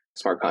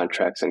smart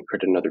contracts and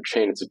create another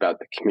chain. It's about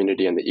the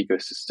community and the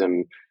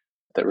ecosystem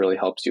that really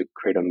helps you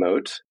create a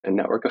moat and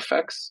network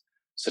effects.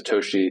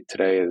 Satoshi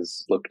today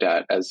is looked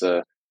at as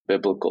a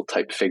biblical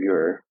type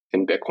figure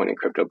in Bitcoin and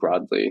crypto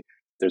broadly.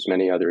 There's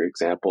many other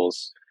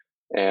examples.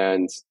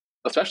 And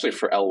especially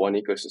for L1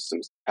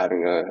 ecosystems,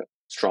 having a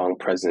strong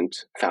present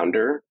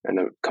founder and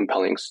a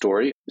compelling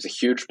story is a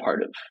huge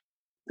part of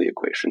the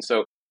equation.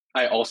 So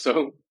I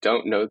also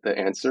don't know the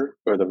answer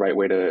or the right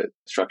way to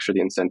structure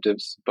the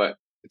incentives, but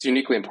it's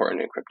uniquely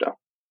important in crypto.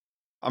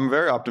 I'm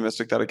very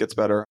optimistic that it gets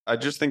better. I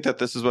just think that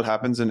this is what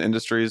happens in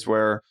industries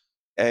where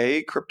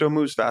A, crypto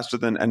moves faster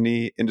than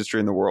any industry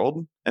in the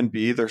world, and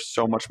B, there's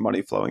so much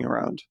money flowing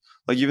around.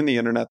 Like even the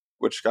internet,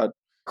 which got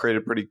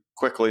created pretty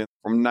quickly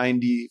from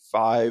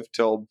 95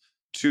 till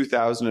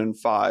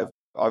 2005.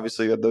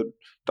 Obviously, the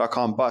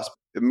 .com bust,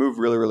 it moved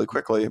really, really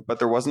quickly, but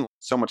there wasn't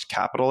so much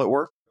capital at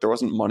work. There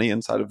wasn't money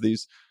inside of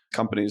these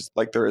companies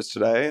like there is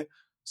today.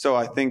 So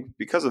I think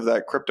because of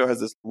that, crypto has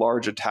this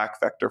large attack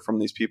vector from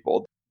these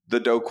people, the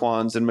Do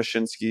Kwons and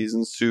Mashinskis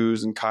and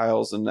Sues and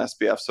Kyles and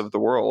SBFs of the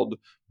world.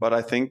 But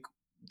I think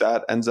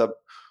that ends up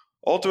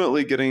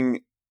ultimately getting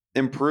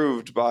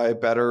improved by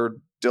better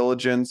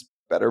diligence,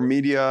 better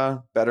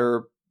media,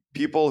 better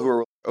people who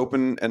are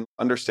open and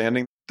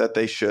understanding that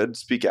they should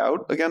speak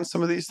out against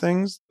some of these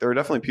things. There are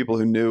definitely people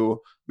who knew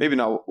maybe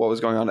not what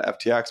was going on at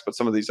FTX, but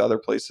some of these other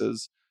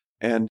places,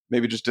 and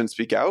maybe just didn't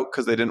speak out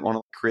because they didn't want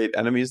to create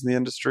enemies in the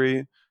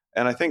industry.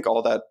 And I think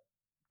all that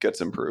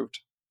gets improved.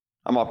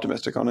 I'm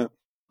optimistic on it.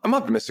 I'm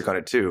optimistic on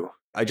it too.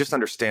 I just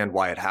understand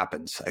why it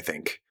happens, I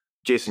think.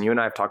 Jason, you and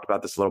I have talked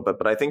about this a little bit,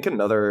 but I think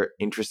another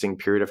interesting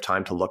period of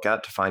time to look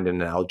at to find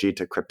an analogy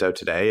to crypto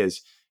today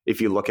is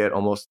if you look at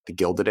almost the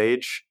Gilded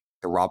Age,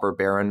 the robber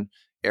baron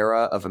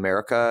era of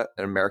America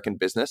and American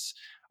business.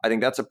 I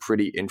think that's a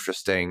pretty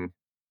interesting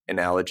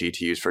analogy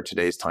to use for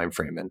today's time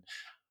frame. And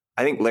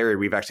I think, Larry,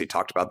 we've actually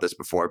talked about this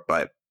before,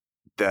 but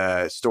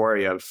the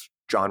story of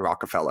John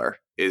Rockefeller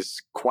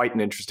is quite an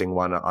interesting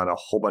one on a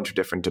whole bunch of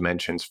different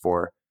dimensions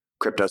for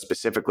crypto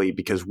specifically,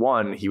 because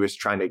one, he was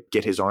trying to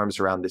get his arms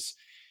around this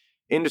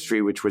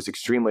industry, which was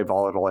extremely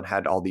volatile and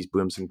had all these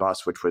booms and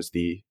busts, which was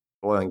the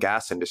oil and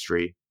gas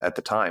industry at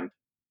the time.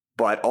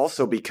 But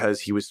also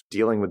because he was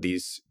dealing with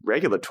these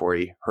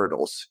regulatory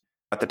hurdles.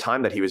 At the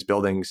time that he was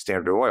building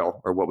Standard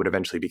Oil, or what would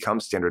eventually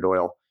become Standard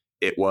Oil,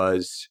 it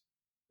was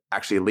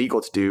actually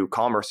illegal to do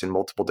commerce in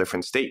multiple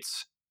different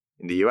states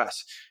in the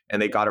US.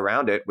 And they got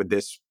around it with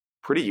this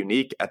pretty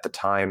unique at the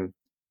time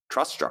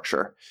trust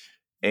structure.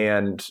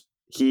 And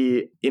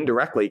he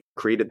indirectly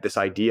created this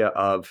idea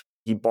of,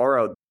 he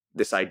borrowed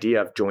this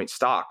idea of joint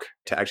stock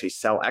to actually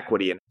sell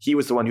equity. And he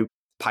was the one who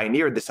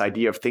pioneered this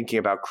idea of thinking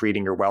about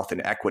creating your wealth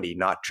in equity,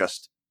 not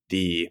just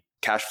the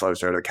cash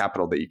flows or the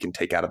capital that you can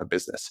take out of the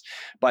business.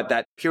 But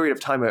that period of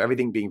time of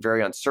everything being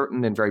very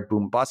uncertain and very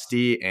boom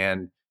busty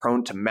and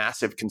prone to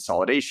massive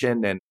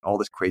consolidation and all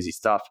this crazy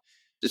stuff,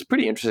 it's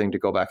pretty interesting to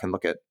go back and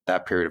look at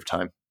that period of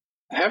time.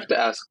 I have to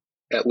ask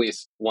at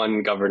least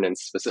one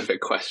governance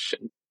specific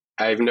question.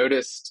 I've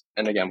noticed,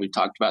 and again, we've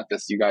talked about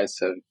this, you guys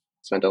have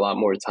spent a lot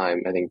more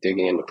time, I think,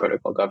 digging into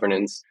protocol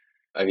governance.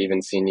 I've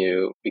even seen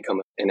you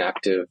become an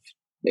active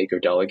maker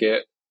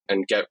delegate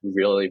and get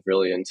really,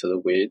 really into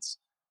the weeds.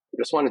 I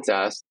just wanted to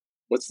ask,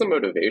 what's the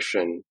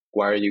motivation?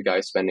 Why are you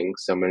guys spending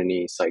so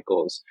many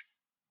cycles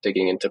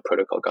digging into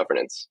protocol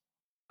governance?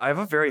 I have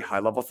a very high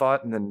level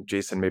thought, and then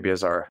Jason, maybe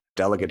as our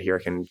delegate here,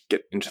 can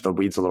get into the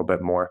weeds a little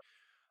bit more.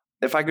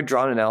 If I could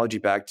draw an analogy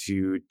back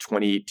to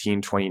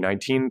 2018,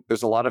 2019,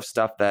 there's a lot of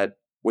stuff that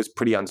was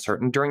pretty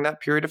uncertain during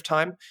that period of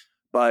time.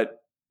 But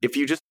if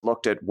you just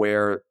looked at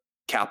where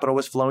capital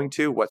was flowing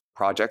to, what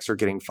projects are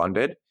getting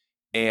funded,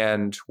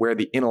 and where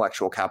the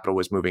intellectual capital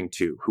was moving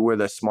to, who were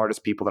the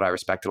smartest people that I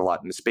respected a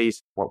lot in the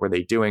space, what were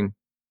they doing?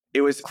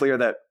 it was clear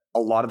that a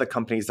lot of the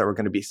companies that were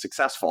going to be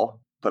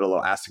successful, put a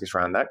little asterisk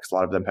around that because a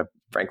lot of them have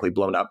frankly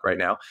blown up right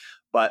now,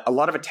 but a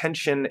lot of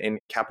attention and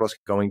capital is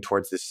going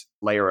towards this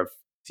layer of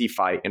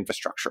CeFi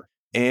infrastructure.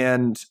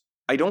 And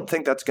I don't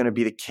think that's going to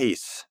be the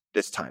case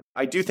this time.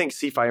 I do think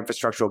CeFi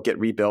infrastructure will get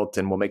rebuilt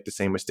and we'll make the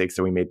same mistakes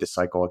that we made this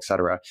cycle, et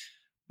cetera.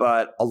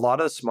 But a lot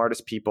of the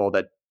smartest people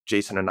that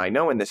Jason and I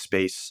know in this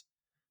space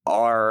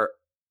are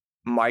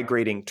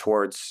migrating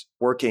towards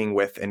working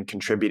with and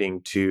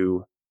contributing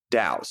to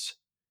DAOs.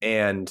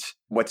 And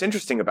what's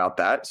interesting about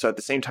that, so at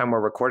the same time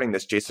we're recording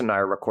this, Jason and I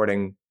are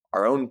recording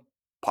our own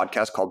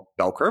podcast called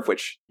Bell Curve,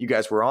 which you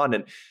guys were on.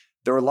 And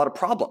there were a lot of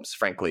problems,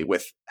 frankly,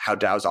 with how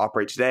DAOs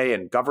operate today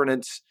and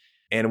governance.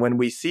 And when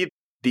we see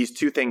these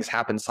two things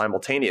happen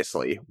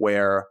simultaneously,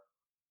 where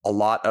a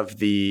lot of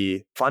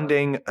the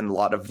funding and a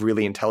lot of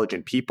really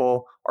intelligent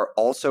people are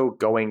also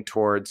going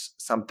towards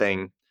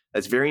something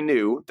that's very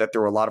new that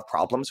there were a lot of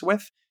problems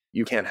with,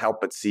 you can't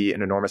help but see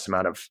an enormous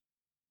amount of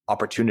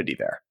opportunity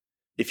there.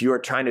 If you are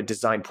trying to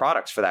design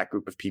products for that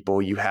group of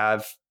people, you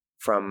have,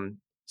 from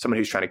someone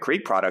who's trying to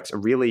create products, a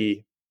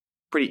really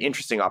pretty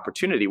interesting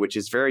opportunity, which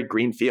is very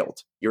greenfield.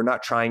 You're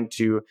not trying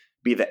to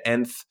be the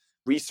nth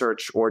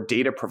research or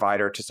data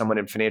provider to someone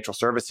in financial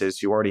services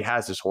who already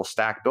has this whole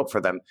stack built for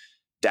them.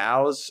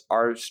 DAOs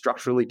are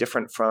structurally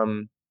different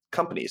from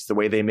companies. The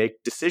way they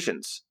make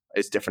decisions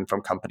is different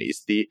from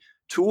companies. The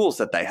tools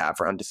that they have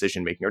around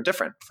decision making are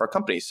different for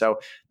companies. So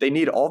they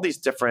need all these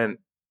different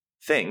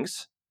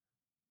things.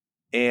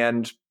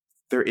 And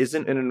there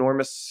isn't an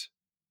enormous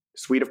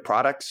suite of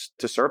products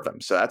to serve them.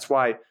 So that's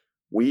why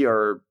we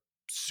are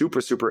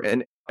super,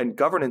 and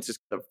governance is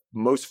the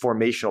most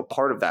formational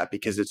part of that,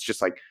 because it's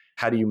just like,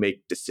 how do you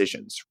make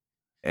decisions?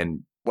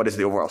 And what is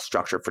the overall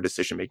structure for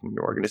decision making in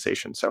your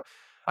organization? So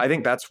I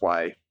think that's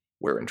why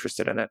we're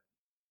interested in it.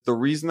 The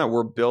reason that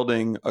we're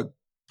building a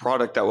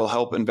product that will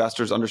help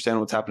investors understand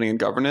what's happening in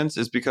governance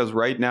is because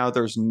right now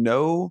there's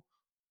no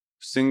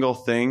single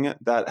thing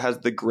that has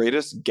the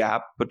greatest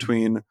gap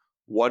between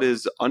what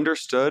is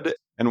understood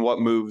and what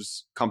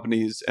moves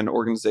companies and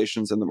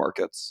organizations in the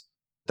markets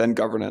than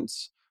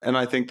governance. And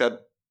I think that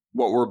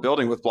what we're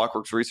building with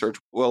Blockworks Research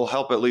will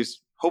help at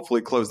least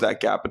hopefully close that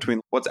gap between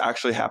what's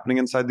actually happening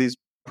inside these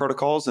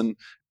protocols and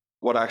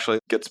what actually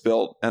gets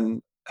built,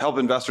 and help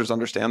investors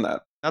understand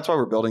that. That's why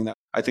we're building that.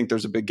 I think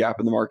there's a big gap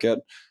in the market.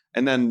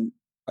 And then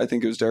I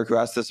think it was Derek who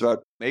asked this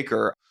about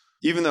Maker.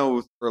 Even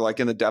though we're like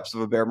in the depths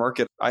of a bear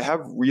market, I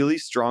have really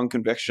strong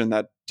conviction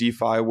that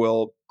DeFi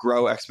will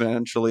grow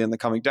exponentially in the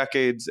coming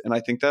decades. And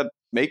I think that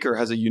Maker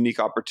has a unique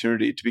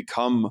opportunity to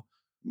become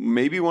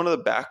maybe one of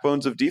the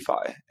backbones of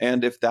DeFi.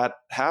 And if that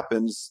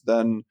happens,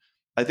 then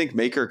I think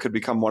Maker could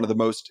become one of the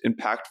most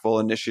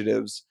impactful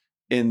initiatives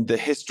in the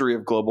history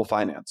of global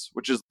finance,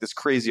 which is this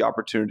crazy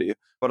opportunity.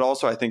 But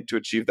also, I think to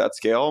achieve that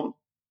scale,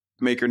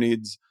 Maker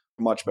needs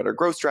a much better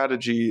growth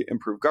strategy,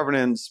 improved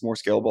governance, more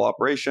scalable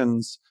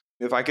operations.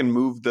 If I can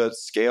move the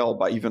scale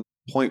by even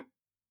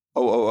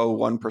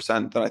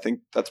 0.0001%, then I think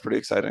that's pretty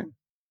exciting.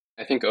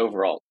 I think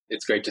overall,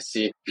 it's great to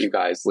see you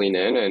guys lean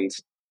in. And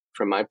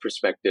from my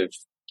perspective,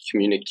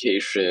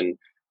 communication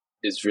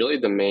is really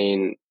the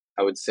main,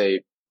 I would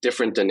say,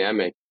 different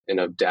dynamic in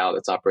a DAO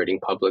that's operating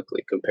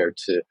publicly compared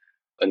to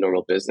a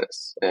normal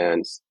business.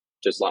 And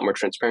there's a lot more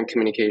transparent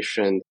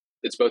communication.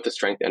 It's both a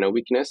strength and a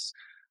weakness.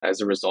 As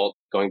a result,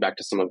 going back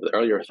to some of the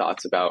earlier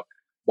thoughts about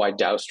why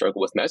DAOs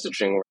struggle with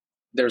messaging,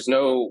 there's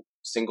no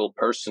single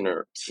person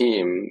or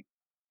team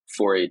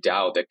for a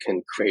DAO that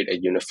can create a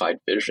unified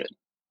vision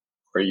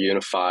or a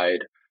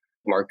unified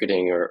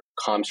marketing or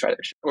comm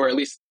strategy, or at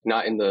least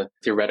not in the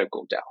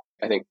theoretical DAO.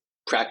 I think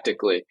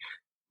practically,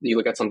 you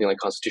look at something like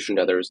Constitution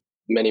DAO, there's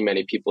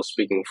many people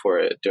speaking for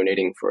it,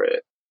 donating for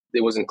it.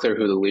 It wasn't clear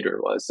who the leader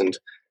was. And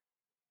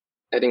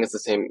I think it's the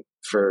same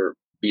for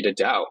Beta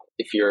DAO.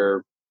 If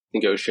you're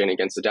negotiating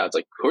against the DAO, it's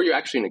like, who are you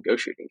actually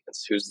negotiating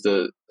against? Who's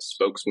the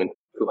spokesman?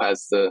 Who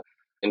has the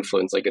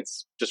influence? Like,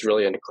 it's just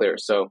really unclear.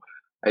 So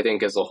I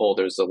think as a whole,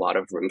 there's a lot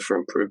of room for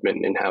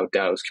improvement in how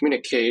DAOs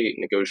communicate,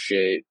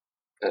 negotiate,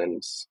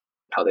 and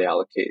how they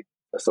allocate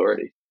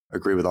authority.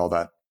 Agree with all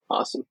that.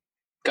 Awesome.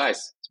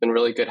 Guys, it's been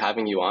really good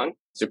having you on.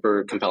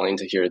 Super compelling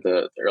to hear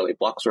the early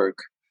Bloxwork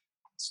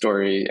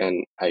story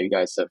and how you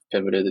guys have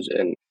pivoted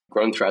and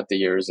grown throughout the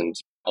years, and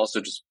also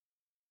just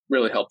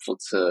really helpful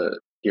to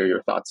hear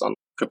your thoughts on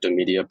crypto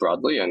media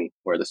broadly and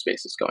where the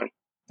space is going.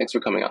 Thanks for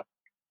coming on.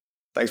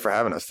 Thanks for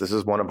having us. This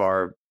is one of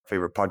our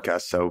favorite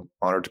podcasts, so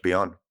honored to be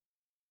on.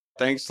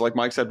 Thanks, like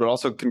Mike said, but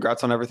also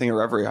congrats on everything at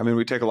Reverie. I mean,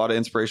 we take a lot of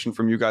inspiration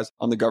from you guys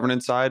on the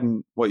governance side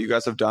and what you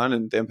guys have done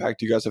and the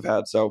impact you guys have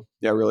had. So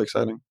yeah, really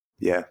exciting.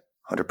 Yeah,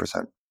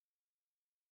 100%.